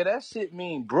 that shit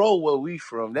mean bro where we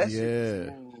from. That shit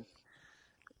mean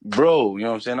bro, you know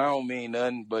what I'm saying? I don't mean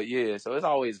nothing, but yeah, so it's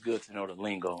always good to know the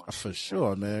lingo. For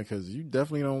sure, man, because you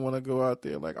definitely don't want to go out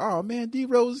there like, oh, man,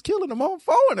 D-Rose is killing them on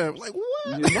phone. And like,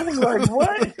 what? Like,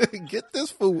 what? Get this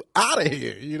fool out of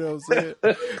here. You know what I'm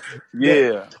saying?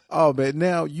 Yeah. Oh, man,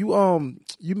 now,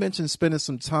 you mentioned spending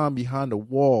some time behind the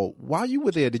wall. While you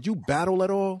were there, did you battle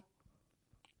at all?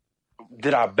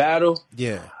 Did I battle?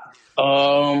 Yeah.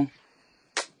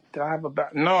 Did I have a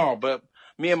battle? No, but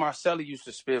me and Marcelli used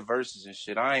to spit verses and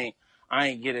shit. I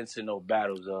ain't get into no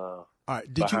battles. All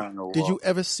right. Did you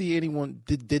ever see anyone?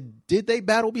 Did they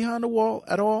battle behind the wall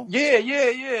at all?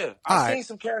 Yeah. I seen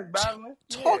some cats battling.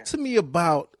 Talk to me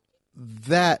about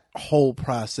that whole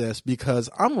process, because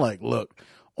I'm like, look,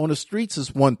 on the streets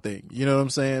is one thing, you know what I'm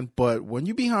saying? But when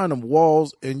you behind them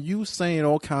walls and you saying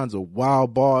all kinds of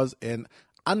wild bars, and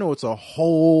I know it's a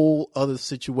whole other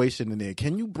situation in there.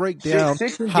 Can you break down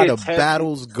how the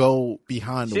battles go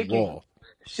behind the wall?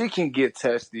 She can get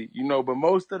testy, but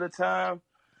most of the time,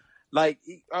 like,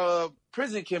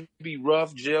 prison can be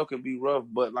rough, jail can be rough,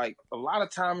 but like a lot of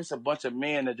time it's a bunch of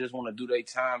men that just want to do their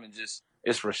time and just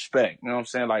it's respect. You know what I'm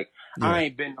saying? Like, Yeah. I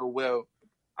ain't been nowhere.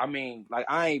 I mean, like,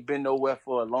 I ain't been nowhere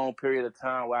for a long period of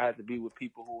time where I had to be with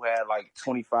people who had like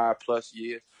 25 plus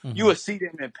years. Mm-hmm. You will see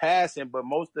them in passing, but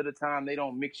most of the time they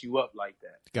don't mix you up like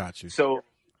that. Got you. So,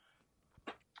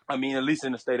 I mean, at least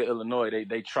in the state of Illinois,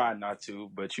 they try not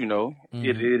to, but you know,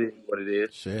 it is what it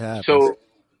is. Shit happens. So,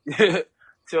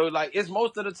 so like, it's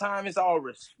most of the time it's all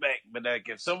respect. But like,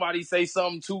 if somebody say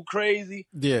something too crazy,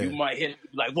 you might hit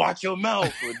like, watch your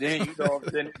mouth, but then you know,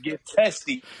 then it get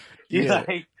testy. You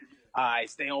like, all right,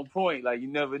 stay on point. Like, you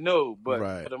never know. But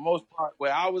for the most part,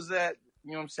 where I was at,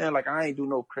 you know what I'm saying? Like, I ain't do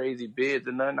no crazy bids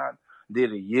or nothing. I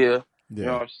did a year. You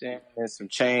know what I'm saying? And some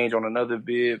change on another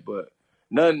bid, but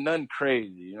nothing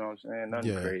crazy. You know what I'm saying?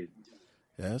 Nothing crazy.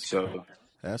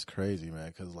 That's crazy, man.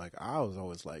 Because like I was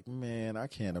always like, man, I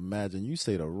can't imagine you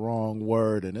say the wrong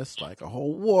word and it's like a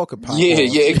whole war could pop off. Yeah,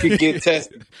 it could get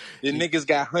tested. The niggas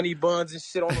got honey buns and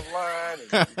shit on the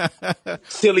line, and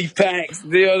chili packs.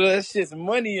 That shit's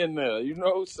money in there, you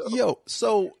know.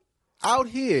 So out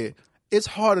here, it's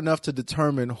hard enough to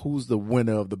determine who's the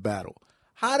winner of the battle.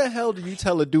 How the hell do you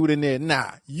tell a dude in there,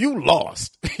 nah, you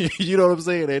lost? You know what I'm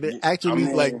saying? And it actually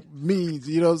means,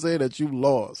 you know what I'm saying, that you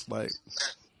lost. Like,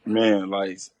 man,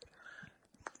 like,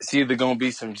 it's either gonna be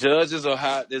some judges or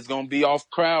how there's gonna be off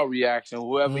crowd reaction.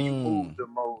 Whoever you move the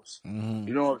most,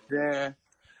 you know what I'm saying?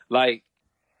 Like,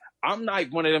 I'm not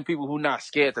one of them people who not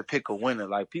scared to pick a winner.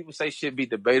 Like, people say shit be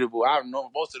debatable. I know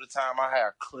most of the time I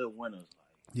have clear winners.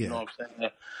 Like, you know what I'm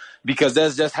saying? Because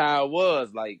that's just how it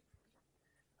was. Like,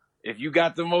 if you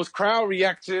got the most crowd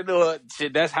reaction,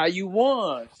 shit, that's how you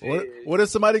won. What if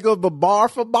somebody goes bar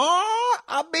for bar?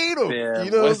 I beat him. Yeah,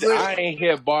 you know what I'm saying? I ain't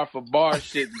hear bar for bar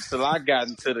shit until I got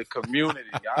into the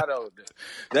community. I don't.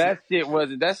 That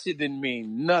shit didn't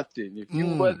mean nothing. If you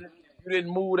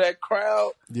didn't move that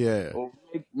crowd. Yeah. Or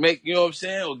make you know what I'm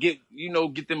saying, or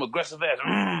get them aggressive ass.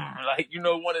 Like, you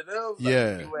know, one of them.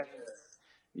 Like,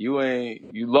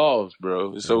 you lost,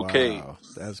 bro. It's okay. Wow,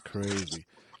 that's crazy.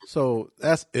 So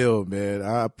that's ill, man.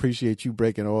 I appreciate you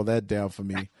breaking all that down for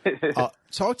me.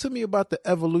 Talk to me about the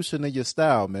evolution of your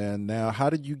style, man. Now, how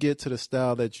did you get to the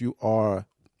style that you are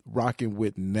rocking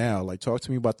with now? Like, talk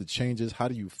to me about the changes. How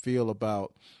do you feel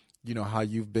about, you know, how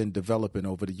you've been developing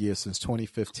over the years since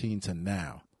 2015 to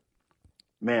now?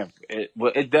 Man,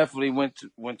 it definitely went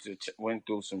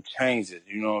through some changes.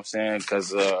 You know what I'm saying?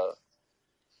 Because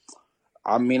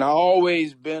I mean, I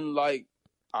always been like,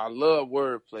 I love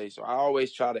wordplay, so I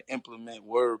always try to implement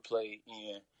wordplay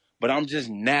in. But I'm just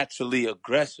naturally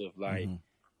aggressive, like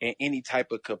in any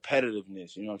type of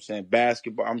competitiveness. You know what I'm saying?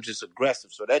 Basketball, I'm just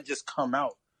aggressive, so that just come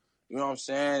out. You know what I'm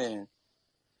saying? And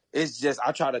it's just,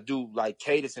 I try to do like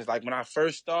cadences. Like when I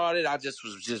first started, I just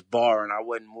was just barring. I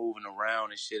wasn't moving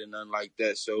around and shit and nothing like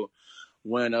that. So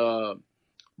when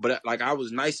but like I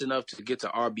was nice enough to get to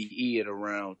RBE at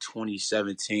around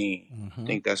 2017. I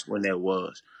think that's when that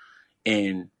was.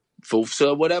 And for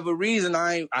whatever reason,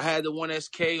 I had the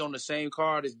 1SK on the same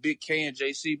card as Big K and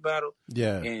JC battle.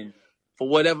 Yeah. And for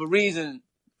whatever reason,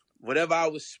 whatever I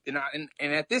was, and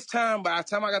at this time, by the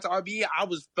time I got to RBE,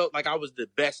 felt like I was the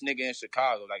best nigga in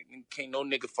Chicago. Like, can't no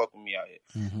nigga fuck with me out here.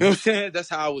 You know what I'm saying? That's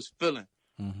how I was feeling.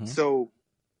 So,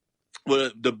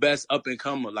 well, the best up and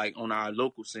comer, like on our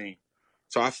local scene.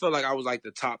 So I felt like I was like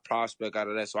the top prospect out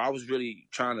of that. So I was really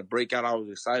trying to break out. I was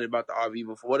excited about the RV,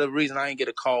 but for whatever reason, I didn't get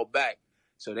a call back.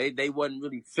 So they wasn't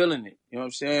really feeling it. You know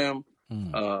what I'm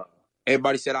saying?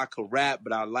 Everybody said I could rap,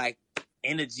 but I like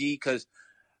energy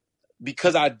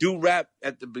because I do rap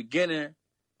at the beginning.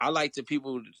 I like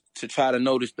people to try to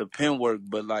notice the pen work,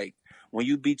 but like when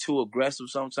you be too aggressive,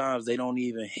 sometimes they don't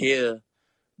even hear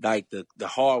like the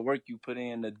hard work you put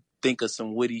in to think of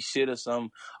some witty shit or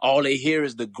something. All they hear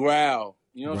is the growl.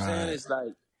 You know what I'm saying? It's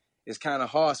like, it's kind of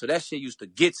hard. So that shit used to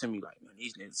get to me. Like, man,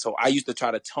 these niggas. So I used to try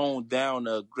to tone down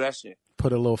the aggression.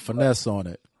 Put a little finesse on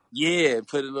it. Yeah,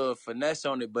 put a little finesse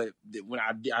on it. But when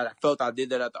I felt I did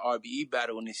that at the RBE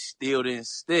battle and it still didn't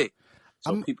stick.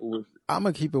 So I'm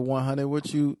going to keep it 100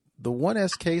 with you. The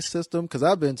 1SK system, because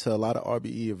I've been to a lot of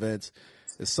RBE events,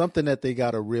 is something that they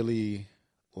got to really...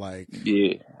 like,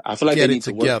 yeah, I feel like get they it need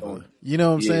together. To work on it. You know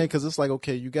what I'm saying? Because it's like,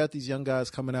 okay, you got these young guys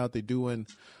coming out, they're doing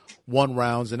 1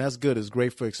 rounds, and that's good. It's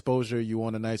great for exposure. You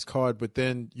on a nice card, but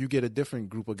then you get a different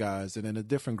group of guys, and then a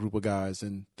different group of guys,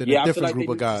 and then a different group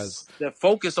of guys. That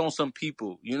focus on some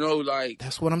people, you know, like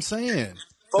that's what I'm saying.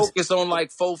 Focus on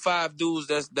like 4-5 dudes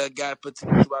that got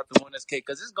potential about the 1SK,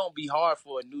 because it's gonna be hard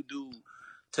for a new dude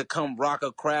to come rock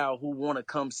a crowd who want to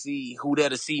come see who there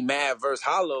to see Mad versus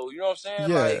Hollow. You know what I'm saying?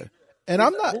 Yeah. Like, and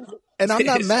I'm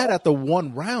not mad at the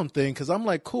 1 round thing, because I'm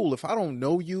like, cool, if I don't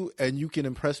know you and you can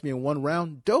impress me in 1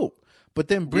 round, dope. But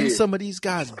then bring some of these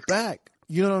guys back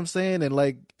you know what I'm saying, and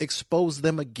like expose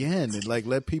them again, and like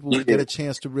let people Yeah. get a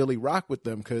chance to really rock with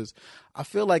them. Because I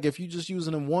feel like if you just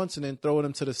using them once and then throwing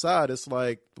them to the side, it's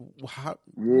like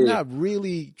you're Yeah. not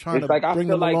really trying It's to like I bring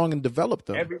feel them like along and develop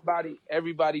them.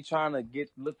 everybody trying to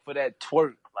look for that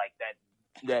twerk, like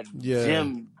that Yeah.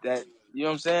 gym, that, you know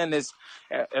what I'm saying? It's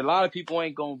a lot of people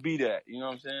ain't gonna be that. You know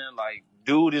what I'm saying? Like,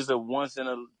 dude is a once in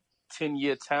a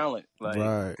 10-year talent. Like,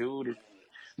 Right.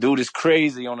 dude is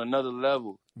crazy on another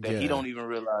level that he Yeah. don't even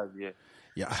realize yet.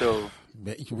 Yeah. So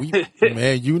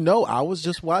Man, you know, I was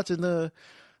just watching the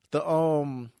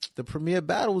Premier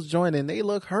Battles joint, and they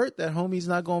look hurt that homie's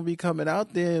not going to be coming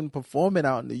out there and performing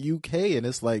out in the UK. And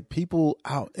it's like people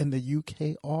out in the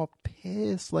UK are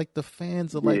pissed. Like the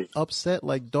fans are like upset.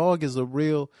 Like Dog is a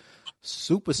real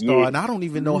superstar, and I don't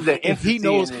even know if he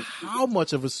knows how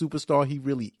much of a superstar he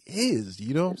really is.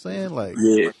 You know what I'm saying? Like,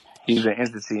 yeah, he's an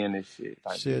entity in this shit.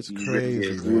 Like, shit's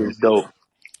crazy, he man. is dope.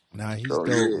 Nah, he's So, dope,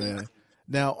 yeah. man.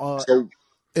 Now, So,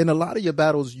 in a lot of your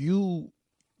battles, you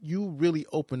really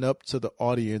open up to the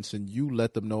audience and you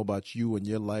let them know about you and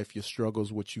your life, your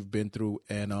struggles, what you've been through.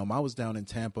 And I was down in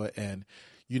Tampa, and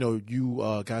you know, you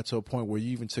got to a point where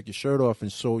you even took your shirt off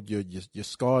and showed your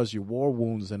scars, your war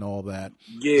wounds, and all that.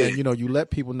 yeah. And you know, you let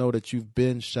people know that you've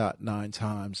been shot 9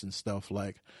 times and stuff.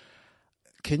 Like,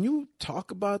 can you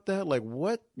talk about that? Like,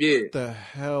 what the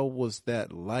hell was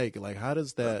that like? Like, how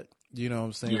does that? You know what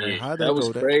I'm saying? Yeah, like, how that was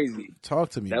crazy. Talk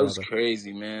to me, That brother. was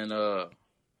crazy, man.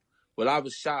 Well, I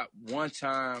was shot one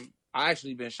time. I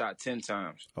actually been shot 10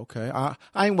 times. Okay, I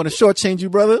ain't want to shortchange you,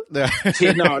 brother. No,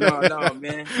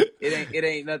 man. It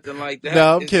ain't nothing like that.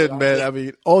 No, I'm kidding, man. I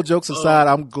mean, all jokes aside,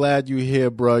 I'm glad you're here,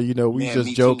 bro. You know, we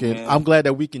just joking. Too, I'm glad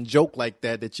that we can joke like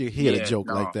that. That you're here to joke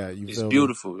like that. It's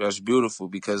beautiful. That's beautiful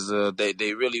because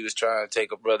they really was trying to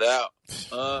take a brother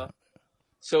out.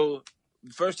 So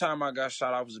the first time I got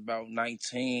shot, I was about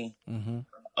 19.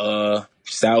 Mm-hmm.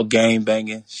 South gang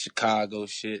banging, Chicago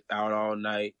shit, out all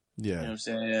night. Yeah. You know what I'm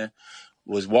saying?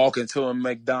 Was walking to a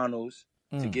McDonald's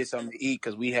to get something to eat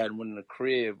because we had one in the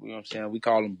crib. You know what I'm saying? We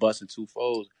call them busting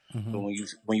 2-4s. Mm-hmm. So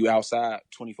when you outside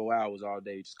 24 hours all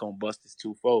day, you just gonna bust this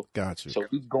 2-4. Gotcha. So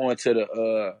we going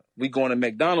to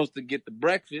McDonald's to get the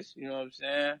breakfast. You know what I'm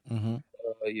saying? Mm-hmm.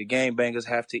 Your gang bangers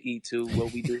have to eat too.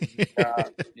 What we do,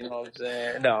 you know what I'm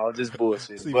saying? No, just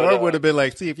bullshit. See, Bird would have been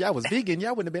like, see, if y'all was vegan,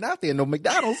 y'all wouldn't have been out there in no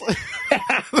McDonald's.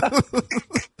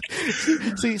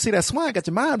 see, that swine got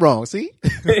your mind wrong. See?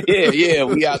 yeah,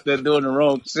 we out there doing the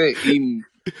wrong shit, eating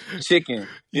chicken.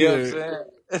 You know what I'm saying?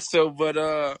 So,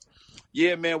 but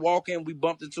yeah, man, walking, we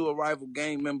bumped into a rival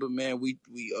gang member, man.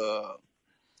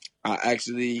 I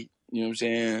actually, you know what I'm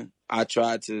saying? I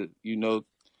tried to, you know,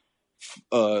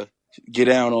 get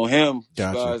down on him.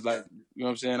 Gotcha. As far as, like, you know what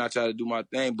I'm saying? I tried to do my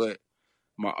thing, but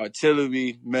my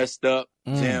artillery messed up,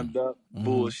 jammed up,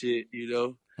 bullshit, you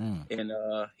know? And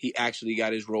he actually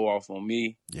got his roll off on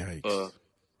me. Yikes.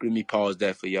 Let me pause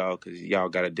that for y'all because y'all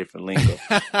got a different lingo.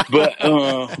 But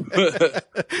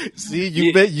see,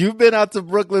 you've been out to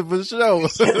Brooklyn for sure.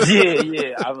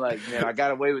 yeah. I'm like, man, I got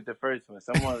away with the first one.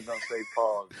 Someone's gonna say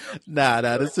pause. You know?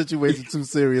 Nah, this situation too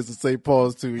serious to say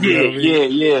pause to. You know what I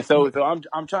mean? Yeah. So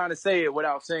I'm trying to say it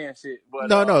without saying shit. But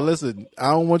no. Listen, I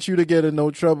don't want you to get in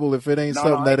no trouble if it ain't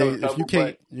something that ain't. If you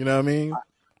can't, you know what I mean?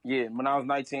 When I was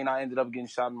 19, I ended up getting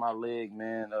shot in my leg,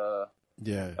 man.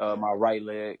 My right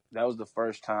leg. That was the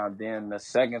first time. Then the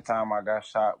second time I got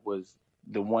shot was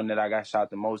the one that I got shot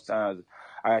the most times.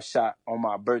 I got shot on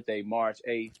my birthday, March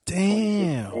 8th.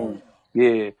 Damn.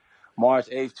 Yeah. March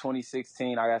 8th,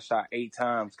 2016, I got shot 8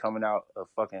 times coming out of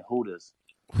fucking Hooters.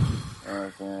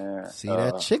 See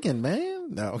that chicken,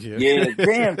 man? No, yeah,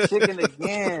 damn, chicken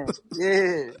again.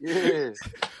 Yeah.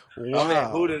 Wow. I'm at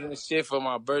Hooters and shit for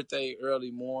my birthday early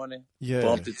morning. Yeah.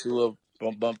 Bumped into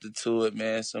it,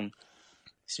 man. Some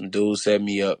dudes set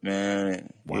me up, man.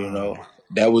 And, you know,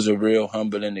 that was a real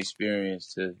humbling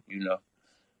experience to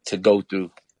go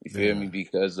through. You feel me?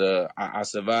 Because I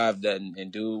survived that,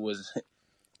 and dude was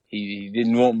he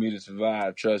didn't want me to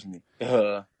survive. Trust me.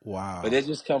 Wow. But it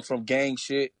just come from gang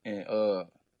shit and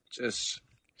just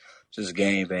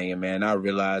gang banging, man. Not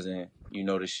realizing, you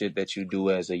know, the shit that you do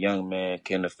as a young man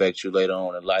can affect you later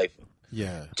on in life.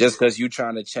 Yeah. Just because you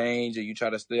trying to change or you try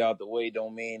to stay out the way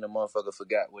don't mean the motherfucker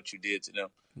forgot what you did to them.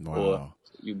 Wow. Or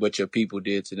what your people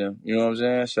did to them. You know what I'm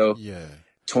saying? So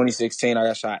 2016, I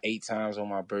got shot 8 times on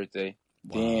my birthday.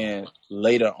 Wow. Then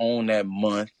later on that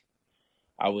month,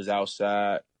 I was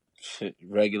outside,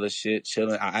 regular shit,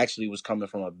 chilling. I actually was coming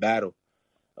from a battle.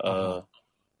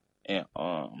 And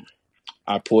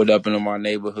I pulled up into my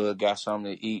neighborhood, got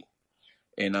something to eat.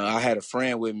 And I had a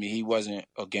friend with me. He wasn't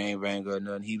a gangbanger or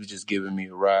nothing. He was just giving me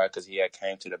a ride because he had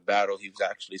came to the battle. He was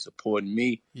actually supporting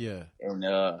me. Yeah.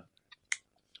 And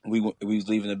we was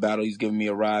leaving the battle. He was giving me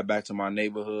a ride back to my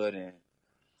neighborhood, and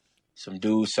some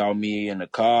dudes saw me in the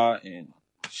car and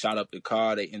shot up the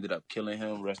car. They ended up killing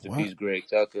him. Rest in peace, Greg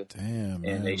Tucker. Damn,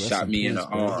 man. And they Rest shot in me in peace, the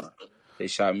bro. arm. They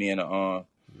shot me in the arm.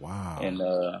 Wow. And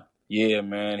yeah,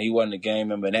 man, he wasn't a gang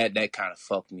member. That kind of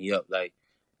fucked me up. Like,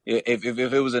 if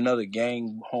it was another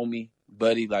gang homie,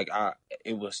 buddy, like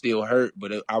it would still hurt,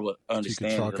 but I would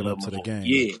understand. So you could chalk it up to the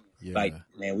game. Yeah. Like,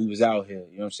 man, we was out here.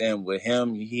 You know what I'm saying? With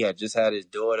him, he had just had his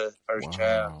daughter, first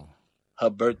child.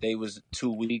 Her birthday was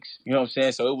 2 weeks. You know what I'm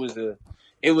saying? So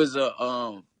it was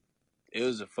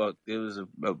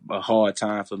a hard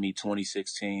time for me.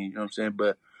 2016. You know what I'm saying?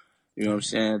 But you know what I'm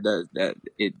saying?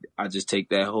 I just take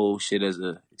that whole shit as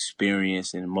a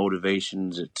experience and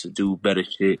motivation to do better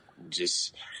shit.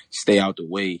 Just stay out the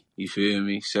way. You feel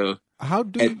me? So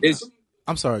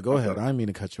I'm sorry. Go ahead. I didn't mean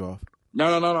to cut you off.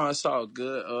 No. It's all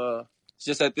good.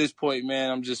 Just at this point,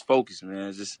 man, I'm just focused,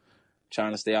 man. Just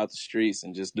trying to stay out the streets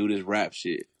and just do this rap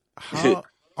shit. How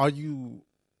are you?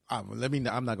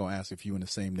 I'm not gonna ask if you in the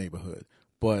same neighborhood,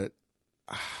 but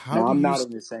I'm not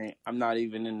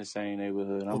even in the same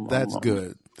neighborhood. That's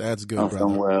good. That's good, I'm brother.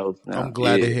 Somewhere else now. I'm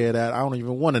glad to hear that. I don't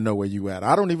even want to know where you at.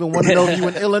 I don't even want to know if you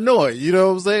in Illinois. You know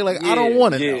what I'm saying? Like, I don't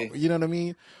want to know. You know what I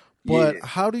mean? But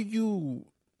how do you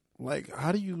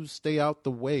stay out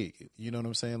the way? You know what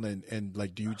I'm saying? And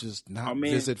like, do you just not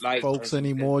visit folks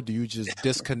anymore? Do you just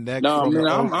disconnect from the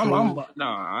old crew?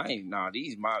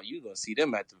 You gonna see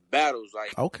them at the battles,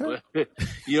 like, okay.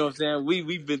 You know what I'm saying?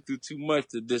 We've been through too much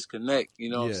to disconnect.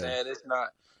 You know what I'm saying?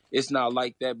 It's not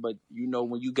like that. But you know,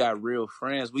 when you got real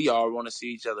friends, we all want to see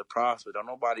each other prosper. Don't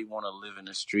nobody want to live in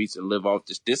the streets and live off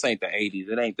this. This ain't the '80s.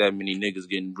 It ain't that many niggas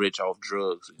getting rich off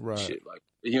drugs and shit. Like,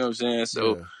 you know what I'm saying?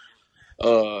 So,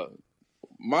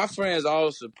 my friends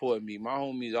all support me. My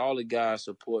homies, all the guys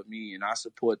support me, and I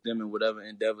support them in whatever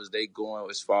endeavors they going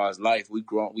as far as life.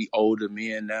 We older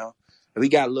men now. We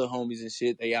got little homies and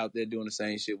shit. They out there doing the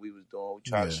same shit we was doing. We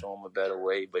try to show them a better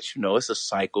way, but you know, it's a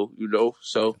cycle, you know.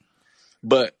 So,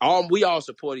 but we all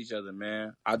support each other,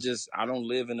 man. I don't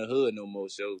live in the hood no more,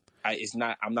 so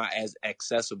I'm not as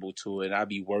accessible to it. I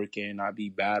be working, I be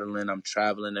battling, I'm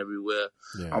traveling everywhere.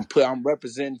 Yeah. I'm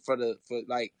representing for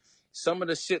like some of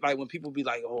the shit, like when people be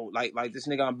like, oh, like this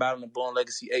nigga I'm battling Born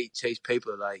Legacy 8, Chase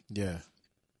Paper, like, yeah,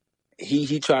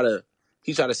 he try to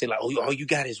say like, oh, you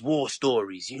got his war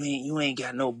stories. You ain't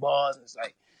got no bars. And it's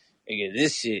like, nigga,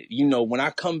 this shit. You know, when I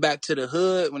come back to the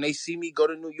hood, when they see me go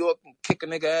to New York and kick a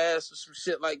nigga ass or some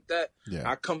shit like that,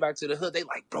 I come back to the hood. They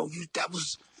like, bro,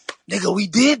 nigga, we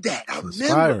did that. I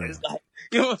remember. It's like,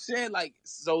 you know what I'm saying? Like,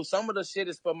 so some of the shit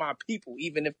is for my people,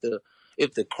 even if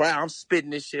the crowd, I'm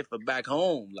spitting this shit for back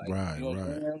home. Like, you know what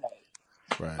I'm saying?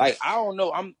 Like, I don't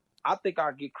know. I think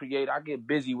I get creative. I get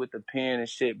busy with the pen and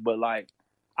shit, but like,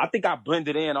 I think I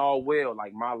blended in all well,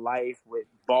 like my life with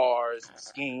bars and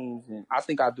schemes, and I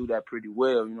think I do that pretty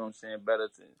well. You know what I'm saying? Better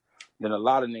than a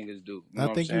lot of niggas do. You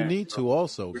know I think you need to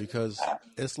also, because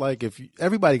it's like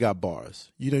everybody got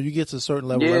bars. You know, you get to a certain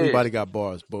level, everybody got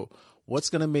bars, but what's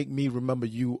going to make me remember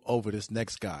you over this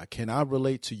next guy? Can I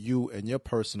relate to you and your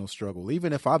personal struggle?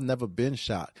 Even if I've never been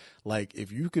shot, like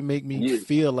if you can make me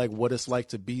feel like what it's like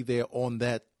to be there on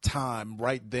that time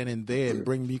right then and there and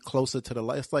bring me closer to the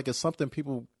light. It's like it's something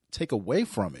people take away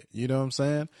from it. You know what I'm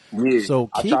saying? Yeah. So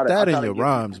keep that in your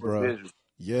rhymes, bro.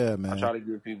 Yeah, man. I try to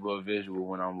give people a visual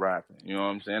when I'm rapping. You know what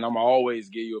I'm saying? I'm always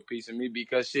give you a piece of me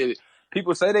because shit,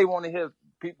 people say they want to hear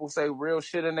people say real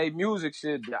shit in their music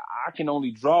shit. I can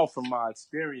only draw from my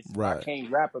experience. Right. I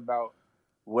can't rap about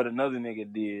what another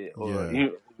nigga did or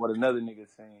what another nigga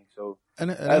saying. So and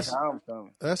that's how I'm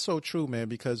coming. That's so true, man,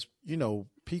 because, you know,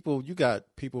 you got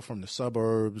people from the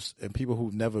suburbs and people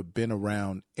who've never been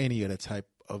around any of the type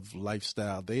of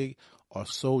lifestyle. They are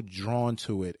so drawn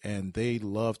to it and they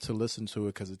love to listen to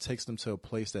it because it takes them to a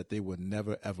place that they would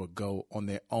never, ever go on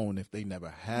their own if they never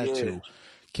had to.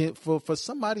 For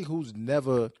somebody who's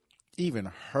never even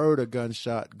heard a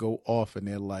gunshot go off in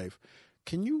their life,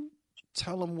 can you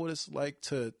tell them what it's like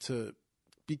to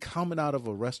be coming out of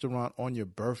a restaurant on your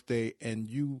birthday and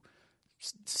you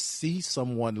see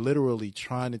someone literally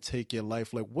trying to take your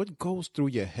life? Like, what goes through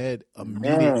your head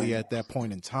immediately at that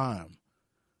point in time?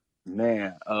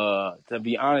 Man, to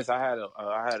be honest, I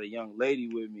had a young lady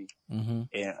with me,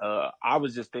 and I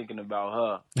was just thinking about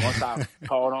her. Once I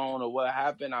caught on to what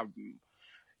happened,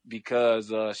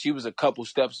 because she was a couple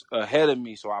steps ahead of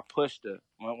me, so I pushed her.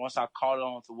 Once I caught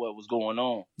on to what was going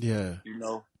on, you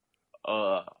know,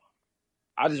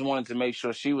 I just wanted to make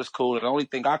sure she was cool. And the only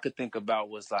thing I could think about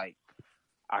was like,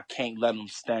 I can't let him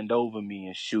stand over me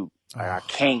and shoot. Like, I Oh,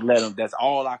 can't let him. That's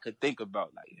all I could think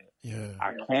about. Like, yeah.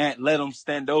 I can't let him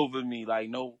stand over me. Like,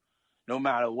 no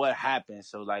matter what happens.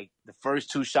 So, like, the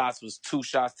first 2 shots was 2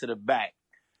 shots to the back.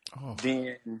 Oh,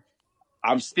 Then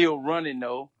I'm still running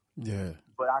though, yeah.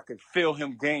 but I could feel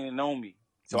him gaining on me.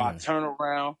 So I Yeah. turn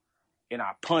around and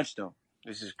I punched him.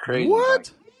 This is crazy. What?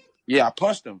 Like, yeah, I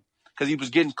punched him because he was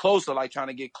getting closer, like trying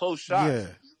to get close shots. Yeah.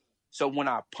 So when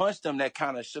I punched him, that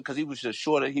kind of shook because he was just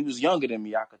shorter. He was younger than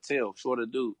me. I could tell, shorter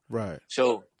dude. Right.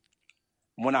 So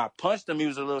when I punched him, he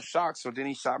was a little shocked. So then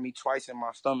he shot me twice in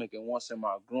my stomach and once in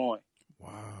my groin.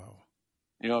 Wow.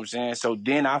 You know what I'm saying? So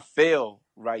then I fell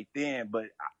right then, but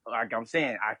like I'm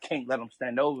saying, I can't let him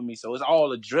stand over me. So it's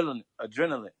all adrenaline.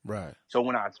 Right. So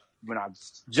when I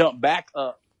jumped back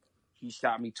up, he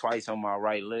shot me twice on my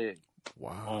right leg.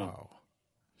 Wow.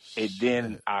 And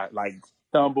then I like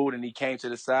stumbled and he came to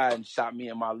the side and shot me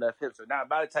in my left hip. So now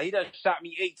by the time he done shot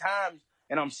me 8 times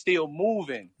and I'm still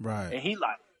moving. Right. And he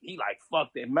like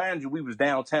fucked it. Mind you, we was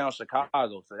downtown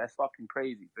Chicago, so that's fucking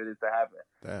crazy for this to happen.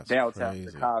 That's downtown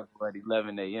crazy. Chicago at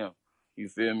 11 a.m. You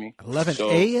feel me? 11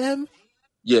 a.m.?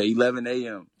 Yeah, 11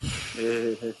 a.m.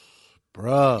 Yeah.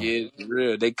 Bruh. Yeah, it's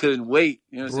real. They couldn't wait.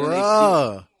 You know what I'm saying?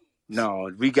 Bruh.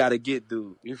 No, we got to get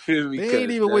dude. You feel me? They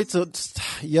ain't even wait till,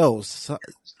 yo.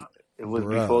 It was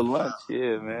bruh. before lunch.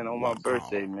 Yeah, man. On Wow. my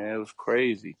birthday, man. It was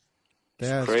crazy.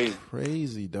 That's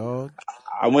crazy, dog.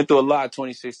 I went through a lot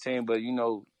 2016, but you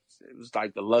know, it was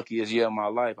like the luckiest year of my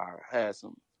life. I had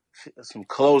some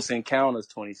close encounters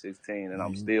 2016, and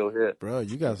I'm still here. Bro,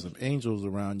 you got some angels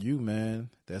around you, man.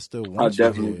 That still I want you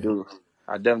definitely here. do.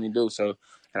 I definitely do. So,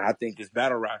 and I think this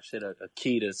battle rap shit a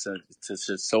key to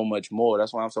so much more.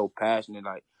 That's why I'm so passionate.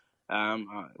 Like,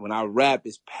 when I rap,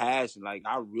 it's passion. Like,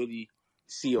 I really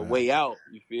see a way out.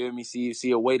 You feel me?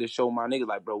 See a way to show my niggas,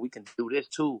 like, bro, we can do this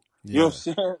too. You know what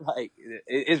I'm saying? Like,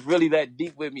 it's really that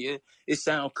deep with me. It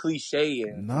sounds cliche.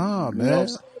 And, nah, man.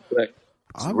 But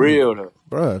it's real, though.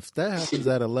 Bro, if that happens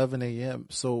at 11 a.m.,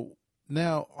 so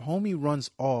now homie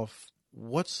runs off,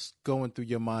 what's going through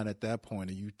your mind at that point?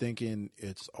 Are you thinking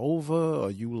it's over? Or are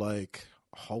you like,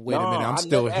 oh, wait a minute, I'm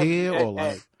still here? Or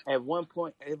like... At one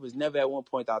point, it was never at one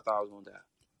point I thought I was going to die.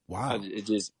 Wow.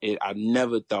 I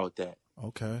never thought that.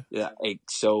 Okay. Yeah.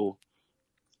 So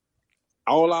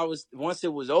once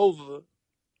it was over,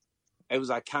 it was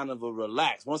like kind of a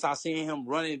relax. Once I seen him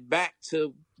running back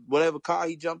to whatever car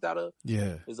he jumped out of,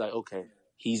 yeah, it's like, okay,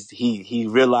 he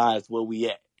realized where we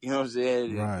at. You know what I'm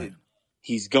saying? Right.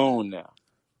 He's gone now.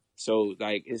 So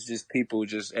like, it's just people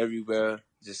just everywhere,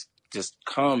 just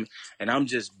come, and I'm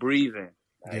just breathing.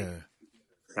 Like, yeah.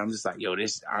 I'm just like, yo,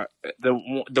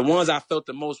 the ones I felt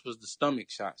the most was the stomach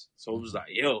shots. So it was like,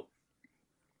 yo,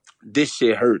 this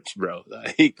shit hurts, bro.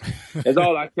 Like, that's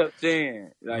all I kept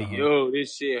saying. Like, yo,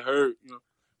 this shit hurt. You know?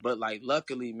 But like,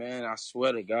 luckily, man, I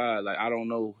swear to God, like, I don't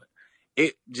know,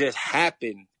 it just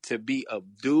happened to be a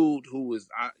dude who was,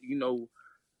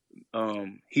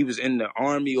 he was in the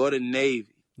Army or the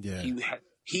Navy. Yeah.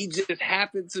 He just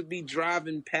happened to be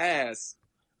driving past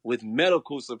with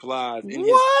medical supplies in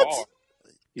his car.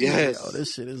 Yes. Yo,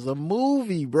 this shit is a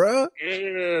movie, bro.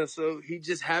 Yeah, so he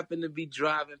just happened to be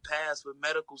driving past with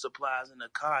medical supplies in the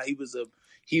car.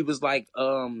 He was like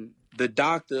the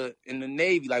doctor in the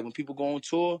Navy. Like when people go on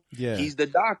tour, he's the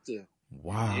doctor.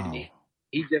 Wow. And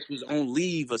he just was on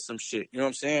leave or some shit. You know what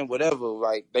I'm saying? Whatever.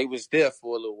 Like they was there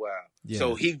for a little while. Yeah.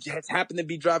 So he just happened to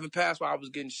be driving past while I was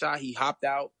getting shot. He hopped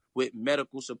out with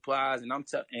medical supplies, and I'm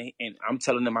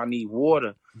telling him I need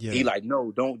water. Yeah. He like,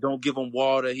 no, don't give him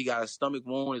water. He got a stomach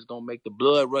wound. It's gonna make the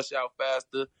blood rush out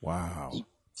faster. Wow.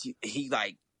 He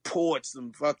like poured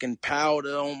some fucking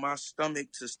powder on my stomach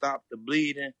to stop the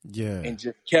bleeding. Yeah. And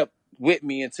just kept with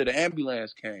me until the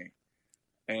ambulance came.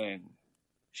 And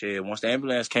shit, once the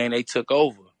ambulance came, they took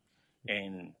over.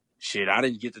 And shit, I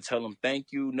didn't get to tell him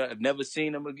thank you. Never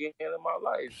seen him again in my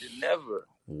life. Never.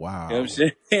 Wow. You know what I'm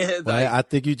saying? Like, I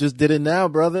think you just did it now,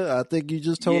 brother. I think you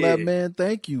just told that man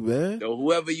thank you, man. So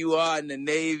whoever you are in the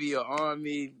Navy or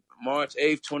Army, March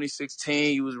 8th,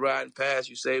 2016, you was riding past.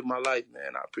 You saved my life,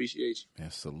 man. I appreciate you.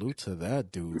 Man, salute to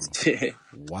that dude.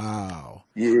 Wow.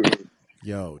 Yeah.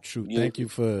 Yo, true. Yeah. Thank you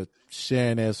for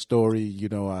sharing that story. You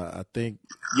know, I think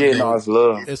it's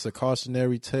love. It's a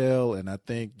cautionary tale, and I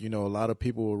think, a lot of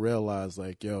people will realize,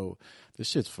 like, yo, this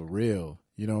shit's for real.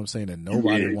 You know what I'm saying? And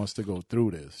nobody wants to go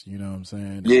through this. You know what I'm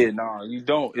saying? Yeah, no, you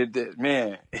don't.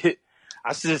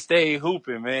 I should have stayed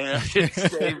hooping, man. I should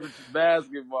have stayed with the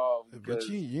basketball. But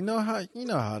you know how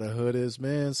the hood is,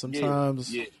 man.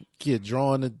 Sometimes get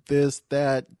drawn to this,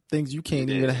 that, things you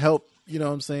can't even help. You know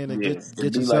what I'm saying? And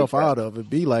get yourself out of it.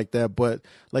 Be like that. But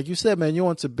like you said, man, you're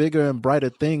on to bigger and brighter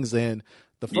things. And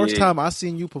The first time I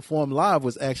seen you perform live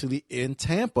was actually in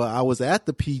Tampa. I was at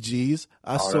the PGs.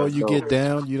 I saw you get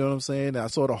down. You know what I'm saying? I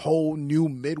saw the whole new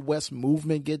Midwest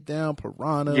movement get down.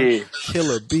 Piranha,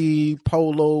 Killer B,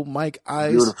 Polo, Mike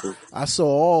Ice. Beautiful. I saw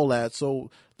all that. So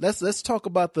let's talk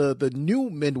about the new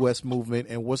Midwest movement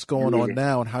and what's going on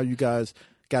now and how you guys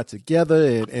got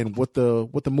together and what the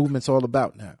movement's all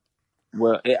about now.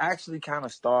 Well, it actually kind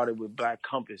of started with Black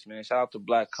Compass, man. Shout out to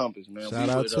Black Compass, man. Shout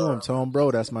out to him, Tone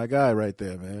Bro. That's my guy right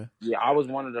there, man. Yeah, I was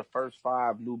one of the first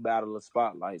 5 new Battle of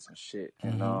Spotlights and shit.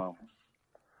 And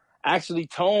actually,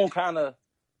 Tone kind of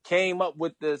came up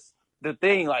with the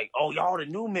thing like, oh, y'all the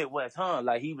new Midwest, huh?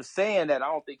 Like, he was saying that. I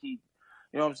don't think he,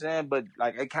 you know what I'm saying? But,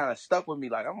 like, it kind of stuck with me.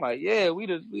 Like, I'm like, yeah, we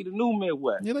the new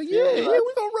Midwest. You're like, yeah,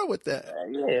 we gonna run with that.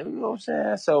 Yeah, you know what I'm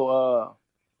saying? So,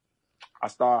 I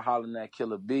started hollering at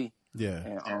Killer B. Yeah.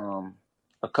 And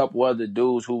a couple other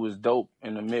dudes who was dope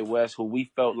in the Midwest who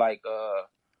we felt like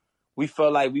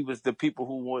we was the people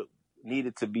who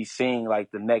needed to be seen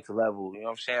like the next level. You know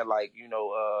what I'm saying? Like,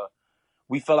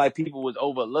 we felt like people was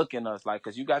overlooking us, like,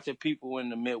 cause you got your people in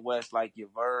the Midwest, like your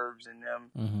Verbs and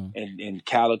them and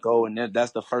Calico, and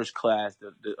that's the first class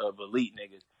of elite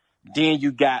niggas. Then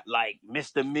you got like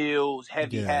Mr. Mills,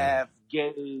 Heavy Half,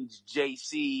 Gage,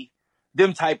 JC,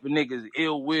 them type of niggas,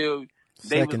 Ill Will.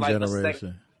 They Second was like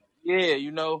generation.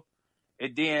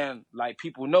 And then like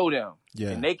people know them. Yeah.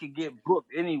 And they could get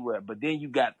booked anywhere. But then you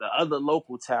got the other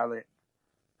local talent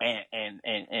and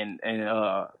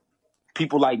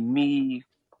people like me,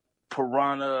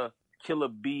 Piranha, Killer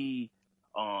B,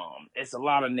 it's a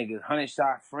lot of niggas. 100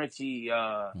 Shot Frenchie,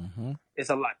 it's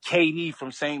a lot. KD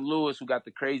from St. Louis who got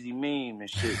the crazy meme and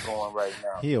shit going right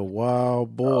now. He a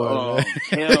wild boy,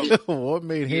 man. What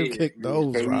made him kick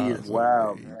those KD rhymes? Is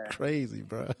wild, man. Crazy,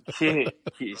 bro.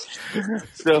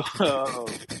 So,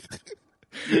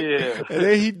 yeah. And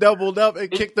then he doubled up and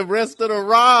kicked the rest of the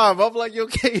rhyme. I'm like, yo,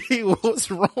 KD,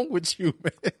 what's wrong with you,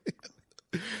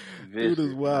 man? Dude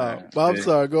is wild. But I'm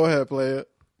sorry. Go ahead, player.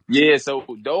 Yeah, so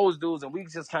those dudes, and we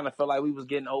just kind of felt like we was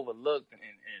getting overlooked and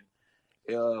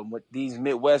with these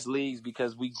Midwest leagues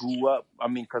because we grew up. I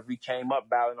mean, because we came up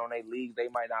battling on their leagues, they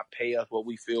might not pay us what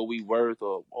we feel we worth,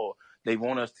 or they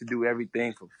want us to do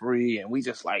everything for free, and we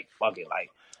just like fuck it, like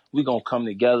we gonna come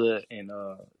together and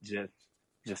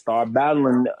just start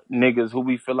battling niggas who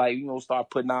we feel like start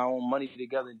putting our own money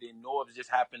together. And then Norbs just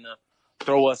happened to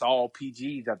throw us all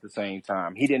PGs at the same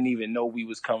time. He didn't even know we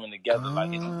was coming together.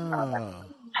 Like it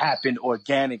happened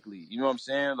organically. You know what I'm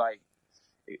saying? Like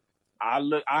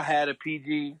I had a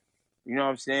PG. You know what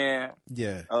I'm saying?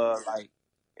 Yeah.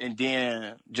 And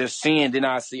then just seeing, then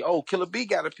I see, oh, Killer B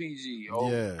got a PG. Oh,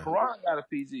 Piranha got a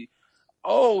PG.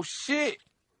 Oh shit,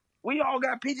 we all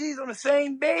got PGs on the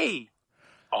same day.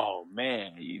 Oh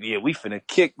man, yeah, we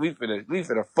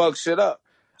finna fuck shit up.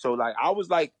 So like I was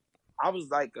like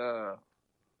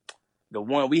the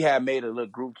one we had made a little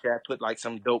group chat, put like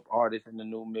some dope artists in the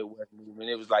new Midwest movement.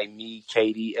 It was like me,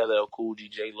 Katie, LL Cool G,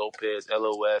 J Lopez,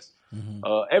 LOS.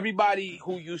 Everybody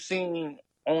who you seen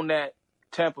on that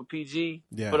Tampa PG,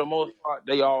 for the most part,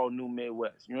 they all new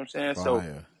Midwest. You know what I'm saying? So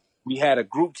we had a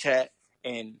group chat,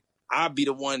 and I'd be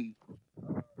the one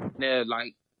there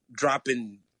like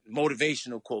dropping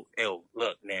motivational quote. Yo,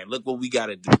 look, man, look what we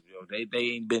gotta do. Yo, they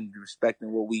ain't been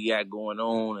respecting what we got going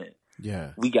on, and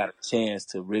we got a chance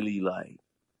to really like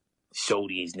show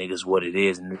these niggas what it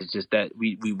is. And it's just that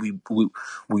we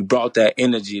brought that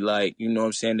energy. Like, you know what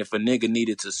I'm saying? If a nigga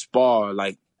needed to spar,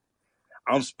 like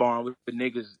I'm sparring with the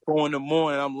niggas 4 a.m,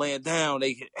 I'm laying down.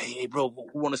 They, hey bro,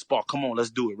 who want to spar? Come on,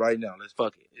 let's do it right now. Let's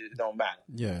fuck it. It don't matter.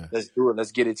 Yeah. Let's do it.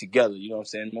 Let's get it together. You know what I'm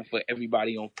saying? Let's put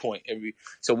everybody on point.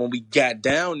 So when we got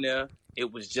down there,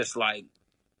 it was just like,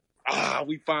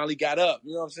 we finally got up.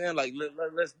 You know what I'm saying? Like,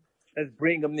 let's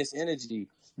bring them this energy.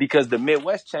 Because the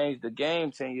Midwest changed the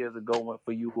game 10 years ago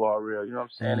for you who are real. You know what I'm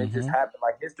saying? It just happened.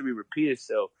 Like, history repeats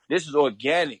itself. This is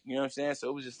organic. You know what I'm saying? So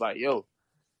it was just like, yo,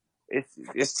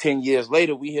 it's 10 years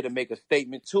later. We here to make a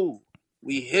statement too.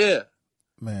 We here.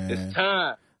 Man. It's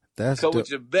time. That's so with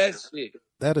your best shit.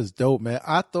 That is dope, man.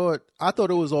 I thought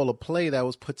it was all a play that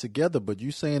was put together, but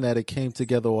you saying that it came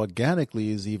together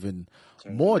organically is even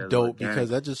more dope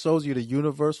because that just shows you the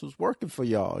universe was working for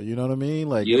y'all. You know what I mean?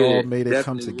 Like it all made it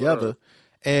come together. Was.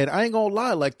 And I ain't gonna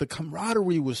lie, like the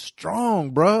camaraderie was strong,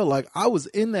 bro. Like I was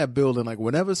in that building. Like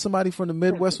whenever somebody from the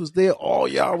Midwest was there, all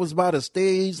y'all was by the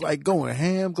stage, like going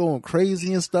ham, going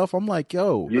crazy and stuff. I'm like,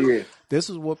 yo, this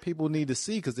is what people need to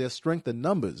see because there's strength in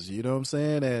numbers. You know what I'm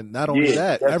saying? And not only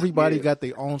that, everybody got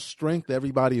their own strength.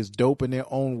 Everybody is dope in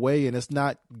their own way, and it's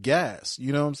not gas.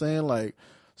 You know what I'm saying? Like,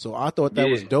 So I thought that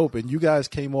was dope, and you guys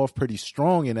came off pretty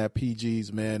strong in that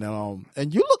PGs, man.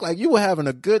 And you look like you were having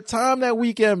a good time that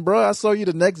weekend, bro. I saw you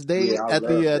the next day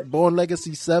at Born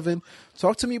Legacy 7.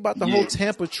 Talk to me about the whole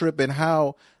Tampa trip and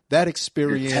how that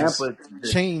experience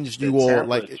changed you all,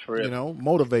 like,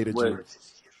 motivated you.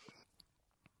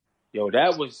 Yo,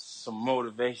 that was some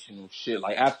motivational shit.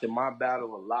 Like, after my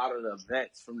battle, a lot of the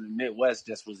vets from the Midwest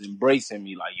just was embracing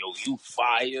me. Like, yo, you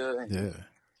fire. And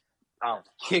I was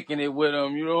kicking it with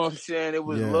them. You know what I'm saying? It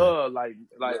was love. Like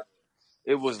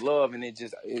it was love. And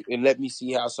it let me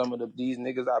see how some of these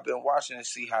niggas I've been watching and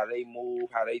see how they move,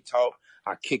 how they talk.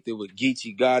 I kicked it with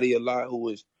Geechee Gotti a lot, who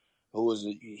was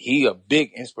a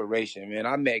big inspiration, man.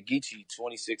 I met Geechee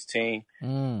 2016.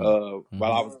 While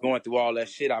I was going through all that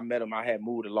shit, I met him. I had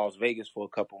moved to Las Vegas for a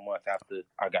couple months after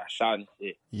I got shot and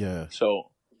shit. Yeah.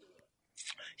 So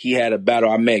he had a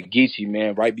battle. I met Geechee,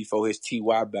 man, right before his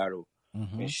TY battle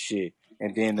and shit.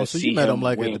 And then so you met him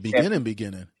like at the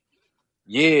beginning.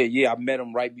 Yeah. I met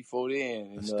him right before then.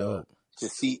 And, that's dope. To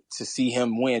see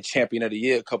him win Champion of the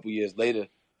Year a couple years later.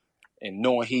 And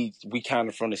knowing we kind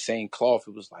of from the same cloth,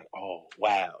 it was like, oh,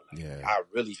 wow. Like, I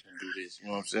really can do this. You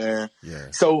know what I'm saying? Yeah.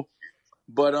 So,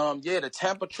 but, the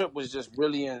Tampa trip was just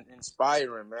really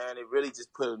inspiring, man. It really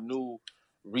just put a new,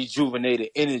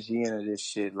 rejuvenated energy into this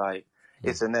shit. Like,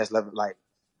 it's a next level. Like,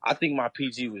 I think my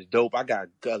PG was dope. I got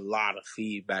a lot of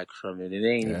feedback from it. It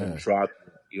ain't even dropped.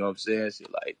 You know what I'm saying? So,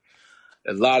 like,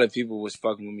 a lot of people was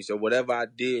fucking with me. So, whatever I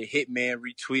did, Hitman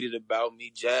retweeted about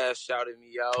me. Jazz shouted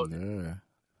me out. Yeah.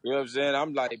 You know what I'm saying?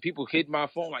 I'm like, people hit my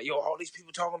phone like, yo, all these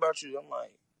people talking about you. I'm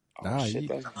like, shit,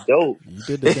 that's dope. You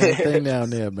did the damn thing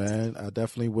down there, man. I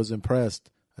definitely was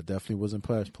impressed,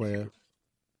 player.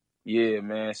 Yeah,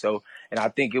 man. So, and I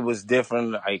think it was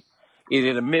different. Like,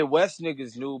 either the Midwest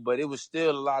niggas knew, but it was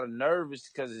still a lot of nervous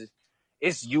because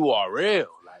it's URL.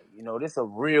 Like, this a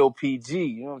real PG.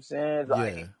 You know what I'm saying?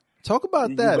 Like, talk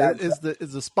about that. Is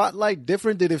the spotlight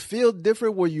different? Did it feel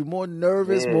different? Were you more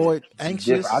nervous, more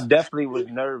anxious? I definitely was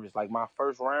nervous. Like, my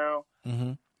first round,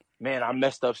 man, I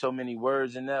messed up so many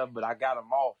words in there, but I got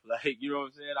them off. Like, you know what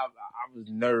I'm saying? I was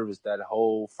nervous that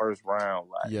whole first round.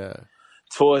 Like,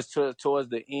 towards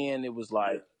the end, it was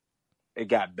like it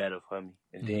got better for me.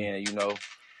 And then,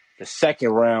 the second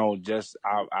round, just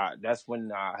that's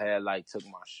when I had took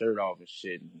my shirt off and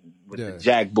shit with the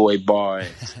Jack Boy bar.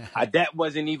 And that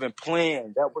wasn't even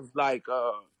planned. That was like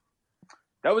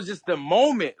that was just the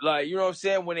moment. Like, you know what I'm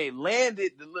saying? When they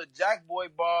landed the little Jack Boy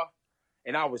bar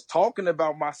and I was talking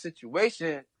about my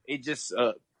situation, it just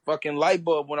fucking light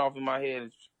bulb went off in my head.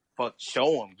 Fuck,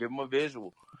 show him, give him a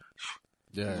visual.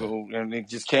 Yeah. And it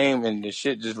just came and the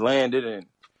shit just landed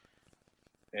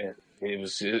and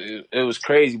it was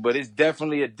crazy, but it's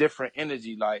definitely a different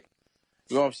energy. Like,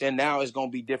 you know what I'm saying? Now it's gonna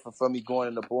be different for me going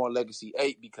into Born Legacy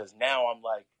 8 because now I'm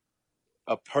like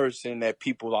a person that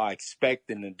people are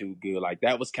expecting to do good. Like,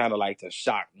 that was kind of like the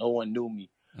shock. No one knew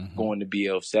me going to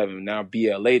BL7. Now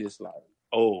BL8 is like,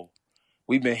 oh,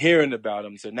 we've been hearing about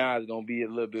him, so now it's gonna be a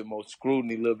little bit more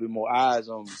scrutiny, a little bit more eyes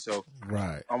on me. So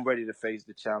I'm ready to face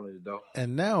the challenge, though.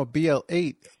 And now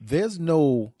BL8, there's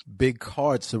no big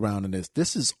card surrounding this.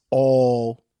 This is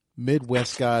all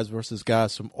Midwest guys versus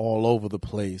guys from all over the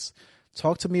place.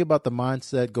 Talk to me about the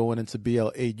mindset going into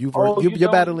BL8.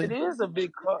 You're battling. It is a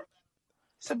big card.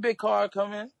 It's a big card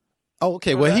coming. Oh,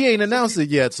 okay. Well, he ain't announced it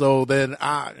yet, so then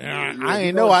I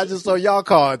ain't know. I just saw y'all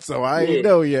card, so I ain't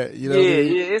know yet. You know?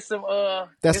 It's some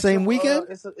that same weekend.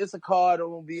 It's a card that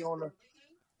will be on the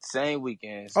same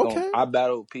weekend. I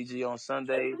battled PG on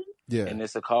Sunday, and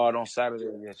it's a card on Saturday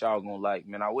that y'all gonna like.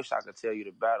 Man, I wish I could tell you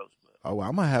the battles. Oh,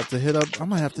 I'm gonna have to hit up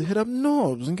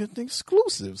Norbs and get the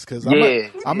exclusives because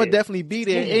I'm gonna definitely be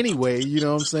there anyway. You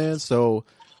know what I'm saying? So,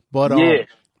 but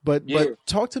But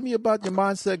talk to me about your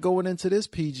mindset going into this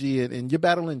PG and you're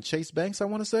battling Chase Banks, I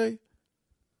want to say.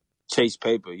 Chase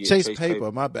Paper, yeah. Chase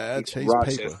Paper, my bad. Chase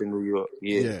Rochester, New York,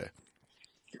 yeah.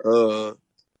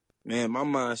 Man, my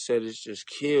mindset is just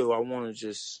kill. I'm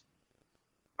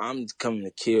coming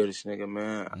to kill this nigga,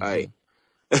 man. Like,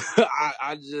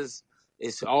 I just,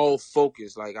 it's all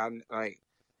focused. Like,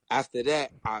 after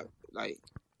that,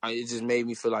 it just made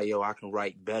me feel like, yo, I can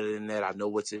write better than that. I know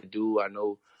what to do. I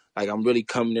know. Like, I'm really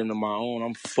coming into my own.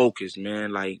 I'm focused,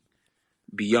 man, like,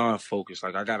 beyond focused.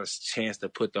 Like, I got a chance to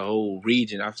put the whole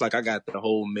region. I feel like I got the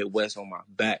whole Midwest on my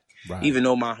back. Right. Even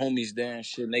though my homies there and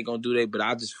shit, and they gonna do that, but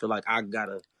I just feel like I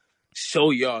gotta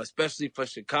show y'all, especially for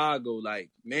Chicago, like,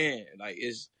 man, like,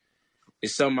 it's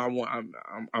something I want.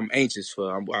 I'm anxious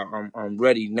for. I'm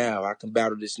ready now. I can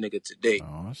battle this nigga today.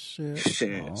 Oh, shit.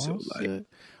 So, shit.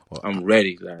 Well, I'm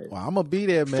ready. Like, well, I'm gonna be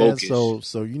there, man. focus.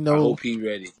 So you I know, hope he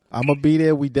ready. I'm gonna be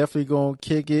there. We definitely gonna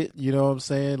kick it. You know what I'm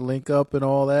saying? Link up and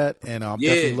all that, and I'm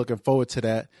definitely Yeah. looking forward to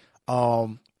that.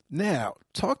 Now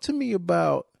talk to me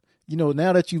about, you know,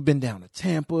 now that you've been down to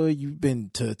Tampa, you've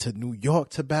been to New York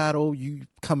to battle, you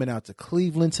coming out to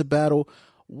Cleveland to battle.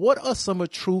 What are some of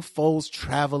True Foes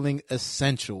traveling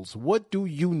essentials? What do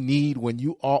you need when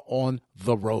you are on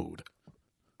the road?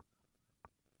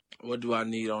 What do I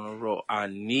need on the road? I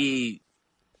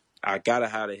gotta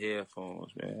have the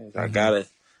headphones, man. I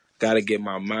gotta get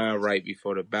my mind right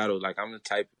before the battle. Like, I'm the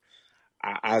type,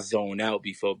 I zone out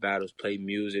before battles, play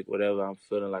music, whatever I'm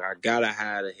feeling. Like, I gotta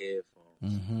have the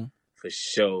headphones for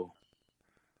sure.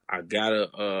 I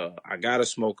gotta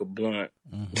smoke a blunt.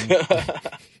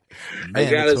 I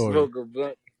gotta smoke a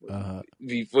blunt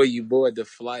before you board the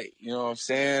flight. You know what I'm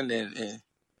saying? And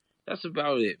that's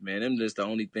about it, man. Them just the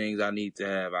only things I need to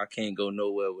have. I can't go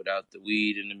nowhere without the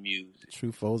weed and the music.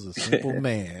 True Foe's a simple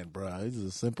man, bro. He's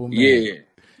a simple man. Yeah.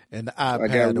 And the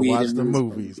iPad to watch the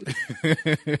movies.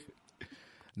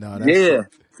 No, that's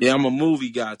yeah. I'm a movie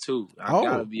guy too. I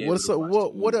gotta be able to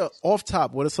watch what are off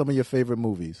top? What are some of your favorite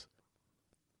movies?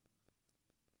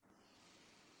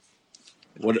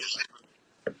 What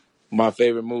my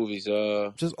favorite movies?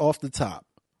 Just off the top.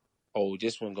 Oh,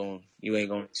 this one going. You ain't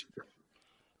going.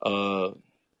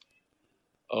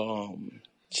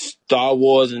 Star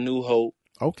Wars: A New Hope.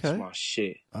 Okay, that's my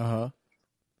shit. Oh,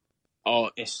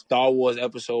 and Star Wars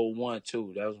Episode 1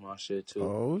 too. That was my shit too.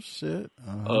 Oh shit.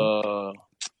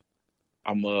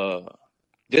 I'm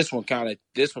this one kind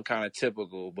of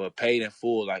typical, but Paid in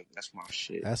Full, like, that's my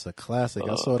shit. That's a classic.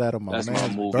 I saw that on my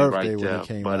man's movie birthday right when there. it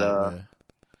came out.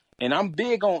 And I'm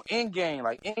big on Endgame.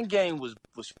 Like, Endgame was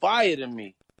fire to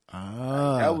me.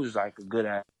 That was like a good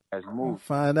ass movie. We'll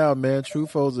find out, man. True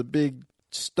Foe's a big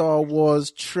Star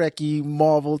Wars, Trekkie,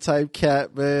 Marvel type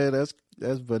cat, man. That's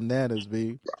bananas,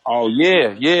 B. Oh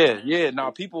yeah.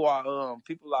 Now people are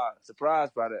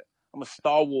surprised by that. I'm a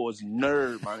Star Wars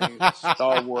nerd, my nigga.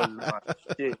 Star Wars is my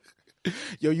shit.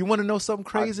 Yo, you want to know something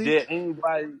crazy? Did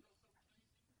anybody?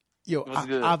 Yo,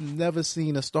 I've never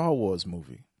seen a Star Wars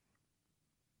movie.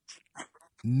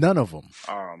 None of them.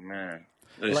 Oh man,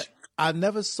 like, I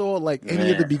never saw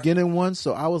any of the beginning ones,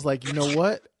 so I was like, you know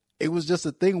what? It was just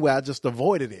a thing where I just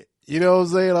avoided it. You know what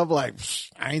I'm saying? I'm like,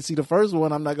 I ain't see the first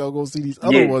one. I'm not gonna go see these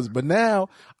other ones. But now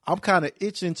I'm kind of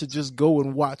itching to just go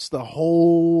and watch the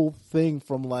whole thing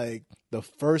from like the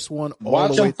first one all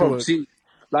the way through.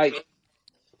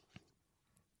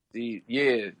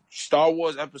 Star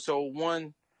Wars Episode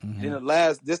 1. Then the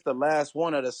last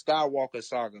one of the Skywalker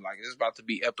saga. Like, it's about to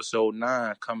be Episode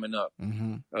 9 coming up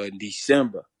in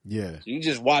December. Yeah, so you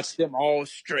just watch them all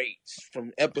straight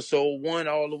from Episode 1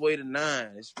 all the way to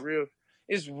 9.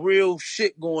 It's real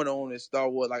shit going on in Star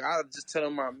Wars. Like, I was just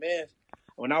telling my man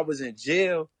when I was in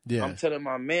jail. I'm telling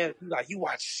my man, like, you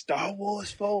watch Star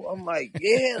Wars, folks? I'm like,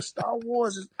 yeah, Star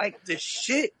Wars is like the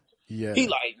shit. Yeah. He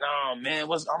like, nah, man. I'm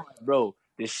like, bro,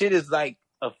 this shit is like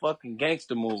a fucking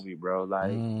gangster movie, bro.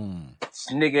 Like, this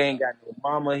nigga ain't got no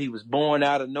mama. He was born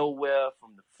out of nowhere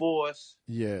from the Force.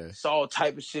 Yeah. It's all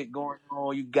type of shit going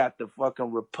on. You got the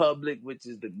fucking Republic, which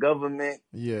is the government.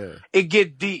 Yeah. It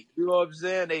get deep. You know what I'm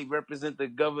saying? They represent the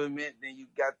government. Then you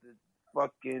got the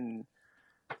fucking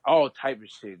all type of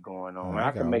shit going on.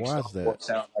 I can make Star Wars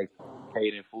sound like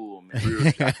Paid in Full, man. Real,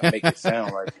 I can make it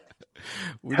sound like that.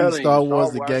 We do Star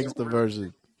Wars, the gangster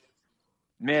version.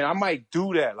 Man, I might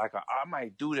do that. I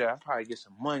might do that. I'll probably get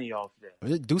some money off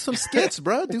that. Do some skits,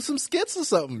 bro. Do some skits or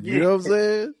something. You know what I'm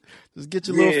saying? Just get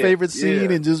your little favorite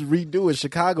scene and just redo it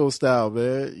Chicago style,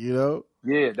 man. You know?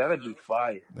 Yeah, that'd be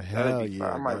fire. Hell yeah.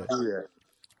 Fire. I might do that.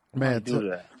 Man,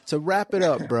 to wrap it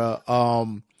up,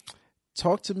 bro,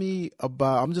 talk to me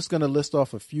about, I'm just going to list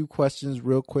off a few questions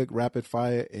real quick, rapid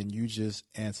fire, and you just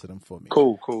answer them for me.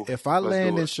 Cool. If I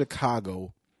land in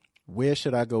Chicago, where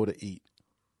should I go to eat?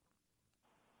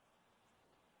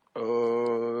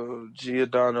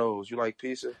 Giordano's. You like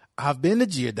pizza? I've been to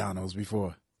Giordano's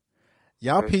before.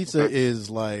 Y'all pizza is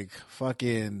like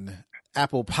fucking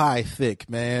apple pie thick,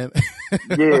 man.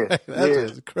 Yeah.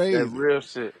 That's just crazy. That real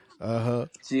shit.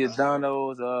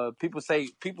 Giordano's.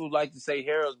 People like to say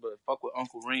Harold's, but fuck with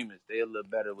Uncle Remus. They're a little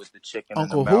better with the chicken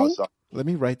Uncle and the mouse. Let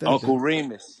me write that. Uncle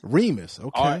Remus. Remus,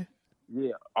 okay.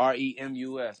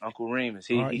 Remus. Uncle Remus.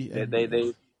 They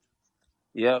a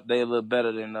little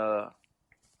better than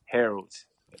Harold's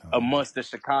amongst the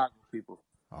Chicago people.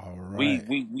 All right.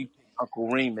 We pick Uncle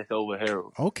Remus over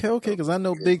Harold. Okay, because I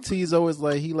know Big T's always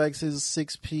like, he likes his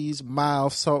 6 P's,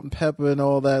 mild, salt and pepper and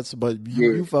all that. But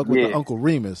you fuck with the Uncle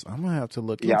Remus. I'm gonna have to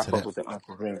look into that. Yeah, I fuck with the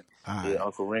Uncle Remus.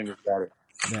 Uncle Remus got it.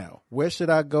 Now, where should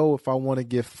I go if I want to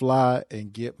get fly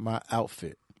and get my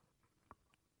outfit?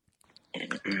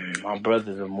 My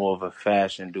brothers are more of a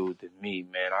fashion dude than me,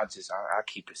 man. I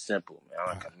keep it simple, man. I'm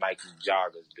like a Nike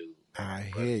joggers dude. Man, I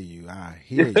hear you,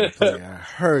 player. I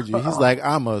heard you. He's like,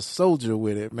 I'm a soldier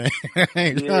with it, man. I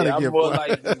ain't trying to I'm get more fly.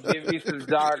 like just give me some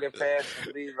jogging pants,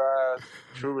 some Levi's,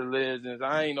 True Religions.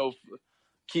 I ain't no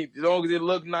keep as long as it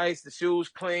look nice, the shoes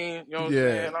clean. You know what I'm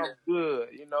saying? I'm good.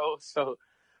 You know, so.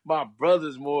 My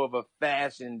brother's more of a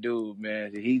fashion dude,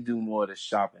 man. He do more of the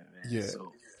shopping, man. Yeah.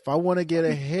 So. If I want to get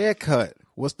a haircut,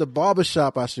 what's the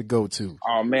barbershop I should go to?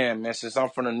 Oh, man. Since I'm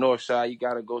from the North Side, you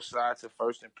got to go side to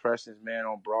First Impressions, man,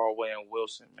 on Broadway and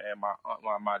Wilson, man.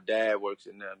 My dad works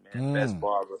in there, man. Best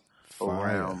barber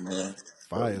around, man.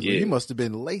 Fire. So you must have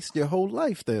been laced your whole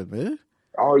life there, man.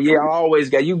 Oh yeah, I always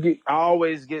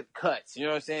get cuts. You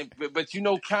know what I'm saying? But you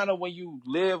know, kind of when you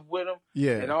live with them,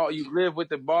 and you live with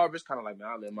the barbers, kind of like, man,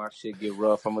 I'll let my shit get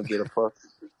rough. I'm gonna get a fuck.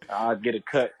 I'll get a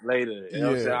cut later. You know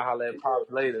what I'm saying? I'll holler at Pops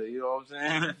later. You know what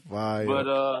I'm saying? Fire.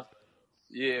 But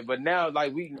but now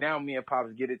me and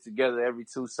Pops get it together every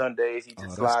 2 Sundays. He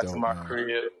just slides to my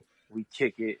crib. We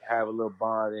kick it, have a little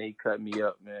bond, and he cut me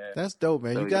up, man. That's dope,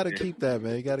 man. So, you got to keep that,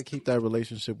 man. You got to keep that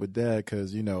relationship with dad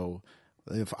because, you know,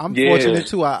 if I'm fortunate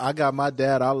too, I got my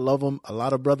dad. I love him. A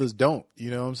lot of brothers don't. You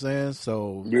know what I'm saying?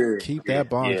 So keep that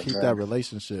bond, keep that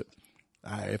relationship.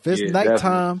 All right, if it's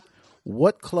nighttime,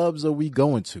 what clubs are we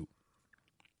going to?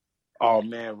 Oh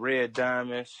man, Red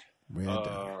Diamonds.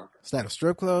 Is that a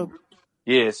strip club?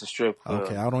 Yeah, it's a strip club.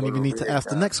 Okay, I don't even need to ask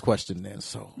the next question then.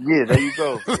 So there you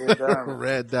go. Red Diamonds.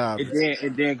 Red Diamonds.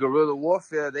 And then Guerrilla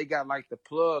Warfare, they got like the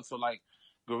plug. So like,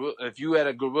 if you at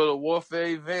a Guerrilla Warfare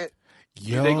event. They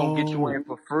gonna get you in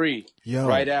for free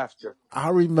right after. I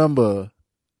remember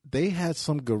they had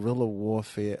some guerrilla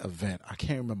warfare event. I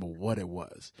can't remember what it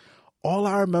was. All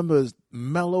I remember is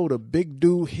Mello, the big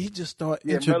dude. He just started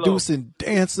introducing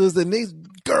dancers and these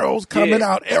girls coming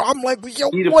out. I'm like, yo,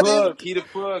 he the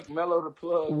plug, Mello the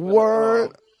plug.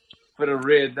 Word. For the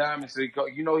Red Diamonds. So he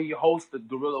hosts the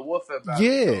Guerrilla Warfare battle.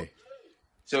 Yeah.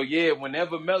 So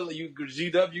whenever Mello,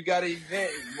 GW got an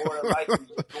event, it's more than likely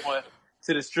you're going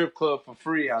to the strip club for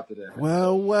free after that.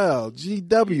 Well,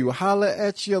 GW, holla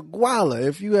at your guala.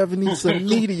 If you ever need some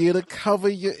media to cover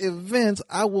your events,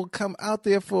 I will come out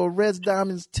there for a Red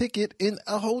Diamonds ticket in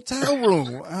a hotel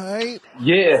room. All right?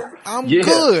 Yeah. I'm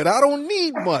good. I don't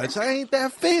need much. I ain't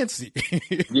that fancy.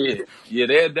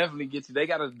 They'll definitely get you. They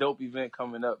got a dope event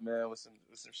coming up, man, with some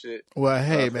shit. Well,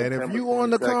 hey, man, if you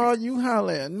on the call, you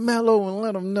holla at Mello and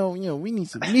let them know, we need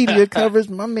some media coverage.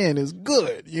 My man is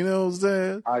good. You know what I'm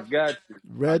saying? I got you.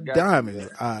 Red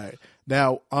Diamonds. All right.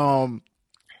 Now,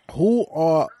 who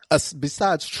are,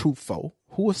 besides Truffaut,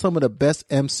 who are some of the best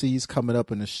MCs coming up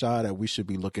in the shot that we should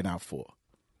be looking out for?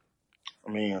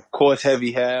 I mean, of course,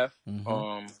 Heavy Half,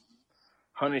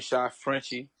 Honey Shot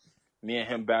Frenchie. Me and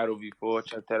him battled before.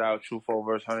 Check that out. Truffaut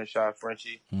versus Honey Shot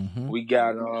Frenchie. We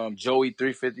got Joey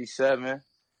 357.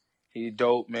 He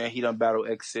dope, man. He done battle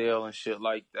Excel and shit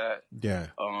like that. Yeah.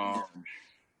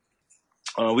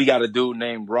 We got a dude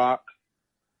named Rock.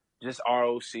 Just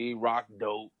ROC, Rock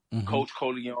Dope. Coach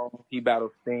Coleon, he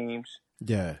battled Themes.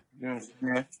 Yeah. You know what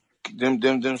I'm saying?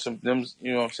 Them,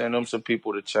 you know what I'm saying? Them some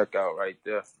people to check out right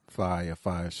there. Fire.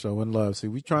 Showing love. See,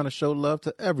 we trying to show love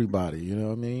to everybody, you know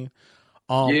what I mean?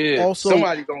 Also,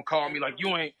 somebody gonna call me like,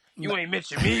 you ain't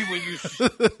mention me when you.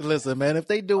 Listen, man, if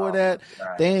they doing that,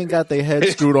 they ain't got their head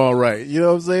screwed on right. You know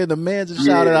what I'm saying? The man just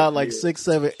shouted out like 6,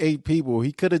 7, 8 people.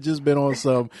 He could have just been on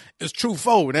some. It's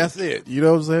Truffaut, and that's it. You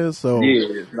know what I'm saying? So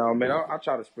no, man, I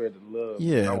try to spread the love.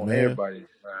 Yeah, I want man. everybody. Man.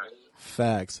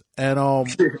 Facts. And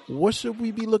what should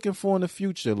we be looking for in the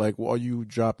future? Like, are you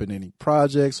dropping any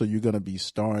projects? Or you gonna be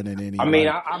starring in any? I mean,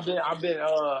 I've been.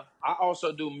 I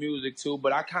also do music too,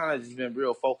 but I kind of just been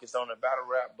real focused on the battle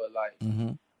rap. But like,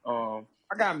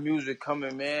 I got music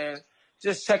coming, man.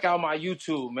 Just check out my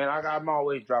YouTube, man. I'm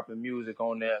always dropping music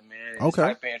on there, man. Just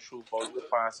type in Truffaut, you'll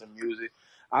find some music.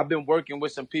 I've been working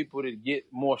with some people to get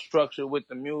more structure with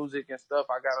the music and stuff.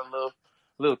 I got a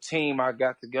little team I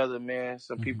got together, man.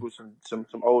 Some people, some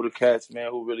older cats, man,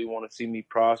 who really want to see me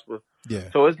prosper. Yeah.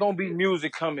 So it's gonna be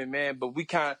music coming, man. But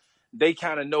they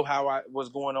kind of know what's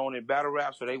going on in battle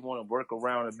rap, so they want to work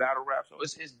around in battle rap. So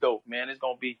it's dope, man. It's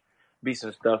gonna be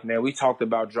some stuff, man. We talked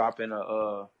about dropping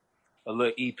a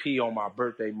little EP on my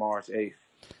birthday, March 8th.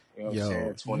 You know what I'm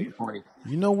saying? 2020.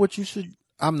 You know what you should?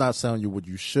 I'm not telling you what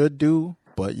you should do,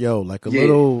 but like a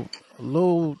little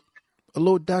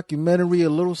documentary, a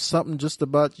little something just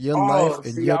about your life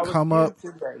and your come up.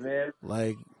 That,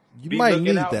 like you might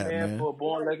need out, that, man. For a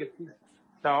Born Legacy.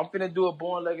 No, I'm finna do a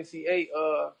Born Legacy 8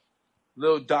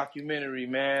 little documentary,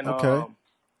 man. Okay.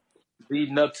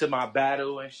 leading up to my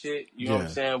battle and shit. You know what I'm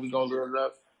saying? We gonna learn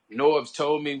up. Norbs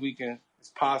told me it's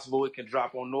possible it can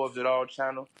drop on Norbs at All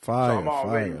channel. Fire, so I'm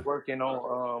already fire. working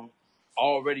on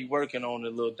the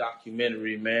little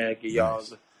documentary, man. Give y'all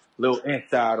Nice. a little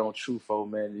insight on Truffaut,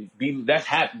 man. That's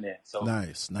happening. So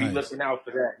Nice. be looking out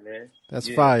for that, man. That's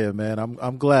fire, man.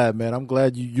 I'm glad, man. I'm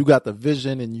glad you got the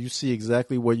vision and you see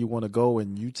exactly where you want to go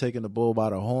and you taking the bull by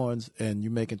the horns and you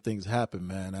making things happen,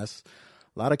 man. That's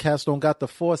a lot of cats don't got the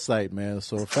foresight, man.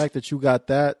 So the fact that you got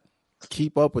that,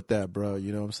 keep up with that, bro.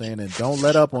 You know what I'm saying? And don't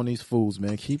let up on these fools,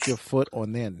 man. Keep your foot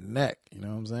on their neck. You know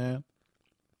what I'm saying?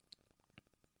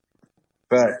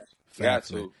 Facts.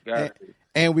 Facts, Got man. to.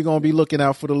 And we're gonna be looking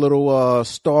out for the little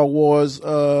Star Wars skits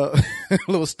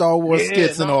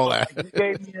and all that. You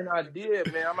gave me an idea,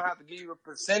 man. I'm gonna have to give you a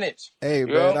percentage. Hey,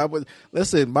 man,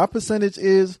 listen. My percentage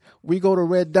is we go to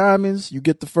Red Diamonds, you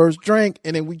get the first drink,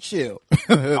 and then we chill.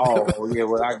 Oh yeah,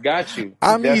 well I got you.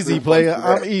 I'm easy, player.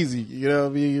 I'm easy. You know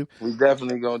what I mean? We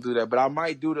definitely gonna do that, but I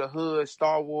might do the hood,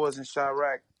 Star Wars, and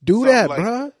Chirac. Do that,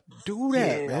 bruh. Do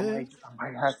that, man.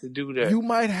 I might have to do that. You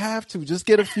might have to just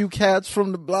get a few cats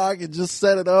from the block and just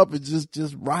set it up and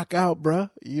just rock out,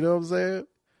 bruh. You know what I'm saying?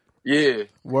 Yeah.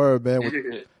 Word,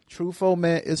 man. Truffaut,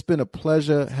 man, it's been a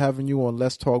pleasure having you on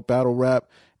Let's Talk Battle Rap.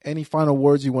 Any final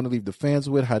words you want to leave the fans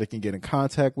with? How they can get in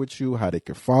contact with you? How they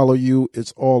can follow you?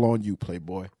 It's all on you,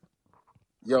 Playboy.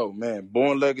 Yo, man,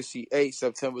 Born Legacy 8,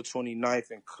 September 29th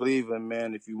in Cleveland,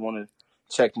 man. If you want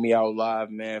to check me out live,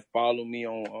 man, follow me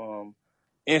on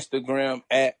Instagram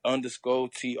at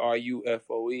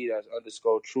 _TRUFOE. That's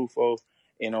 _Truffaut.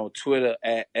 And on Twitter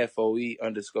at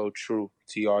FOE_True,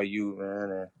 TRU,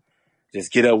 man. And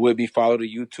just get up with me. Follow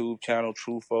the YouTube channel,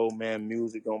 Truffaut, man.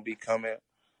 Music gonna be coming,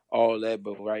 all that.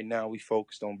 But right now, we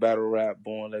focused on battle rap,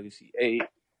 Born Legacy 8.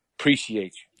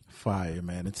 Appreciate you. Fire,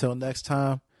 man. Until next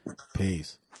time,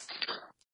 peace.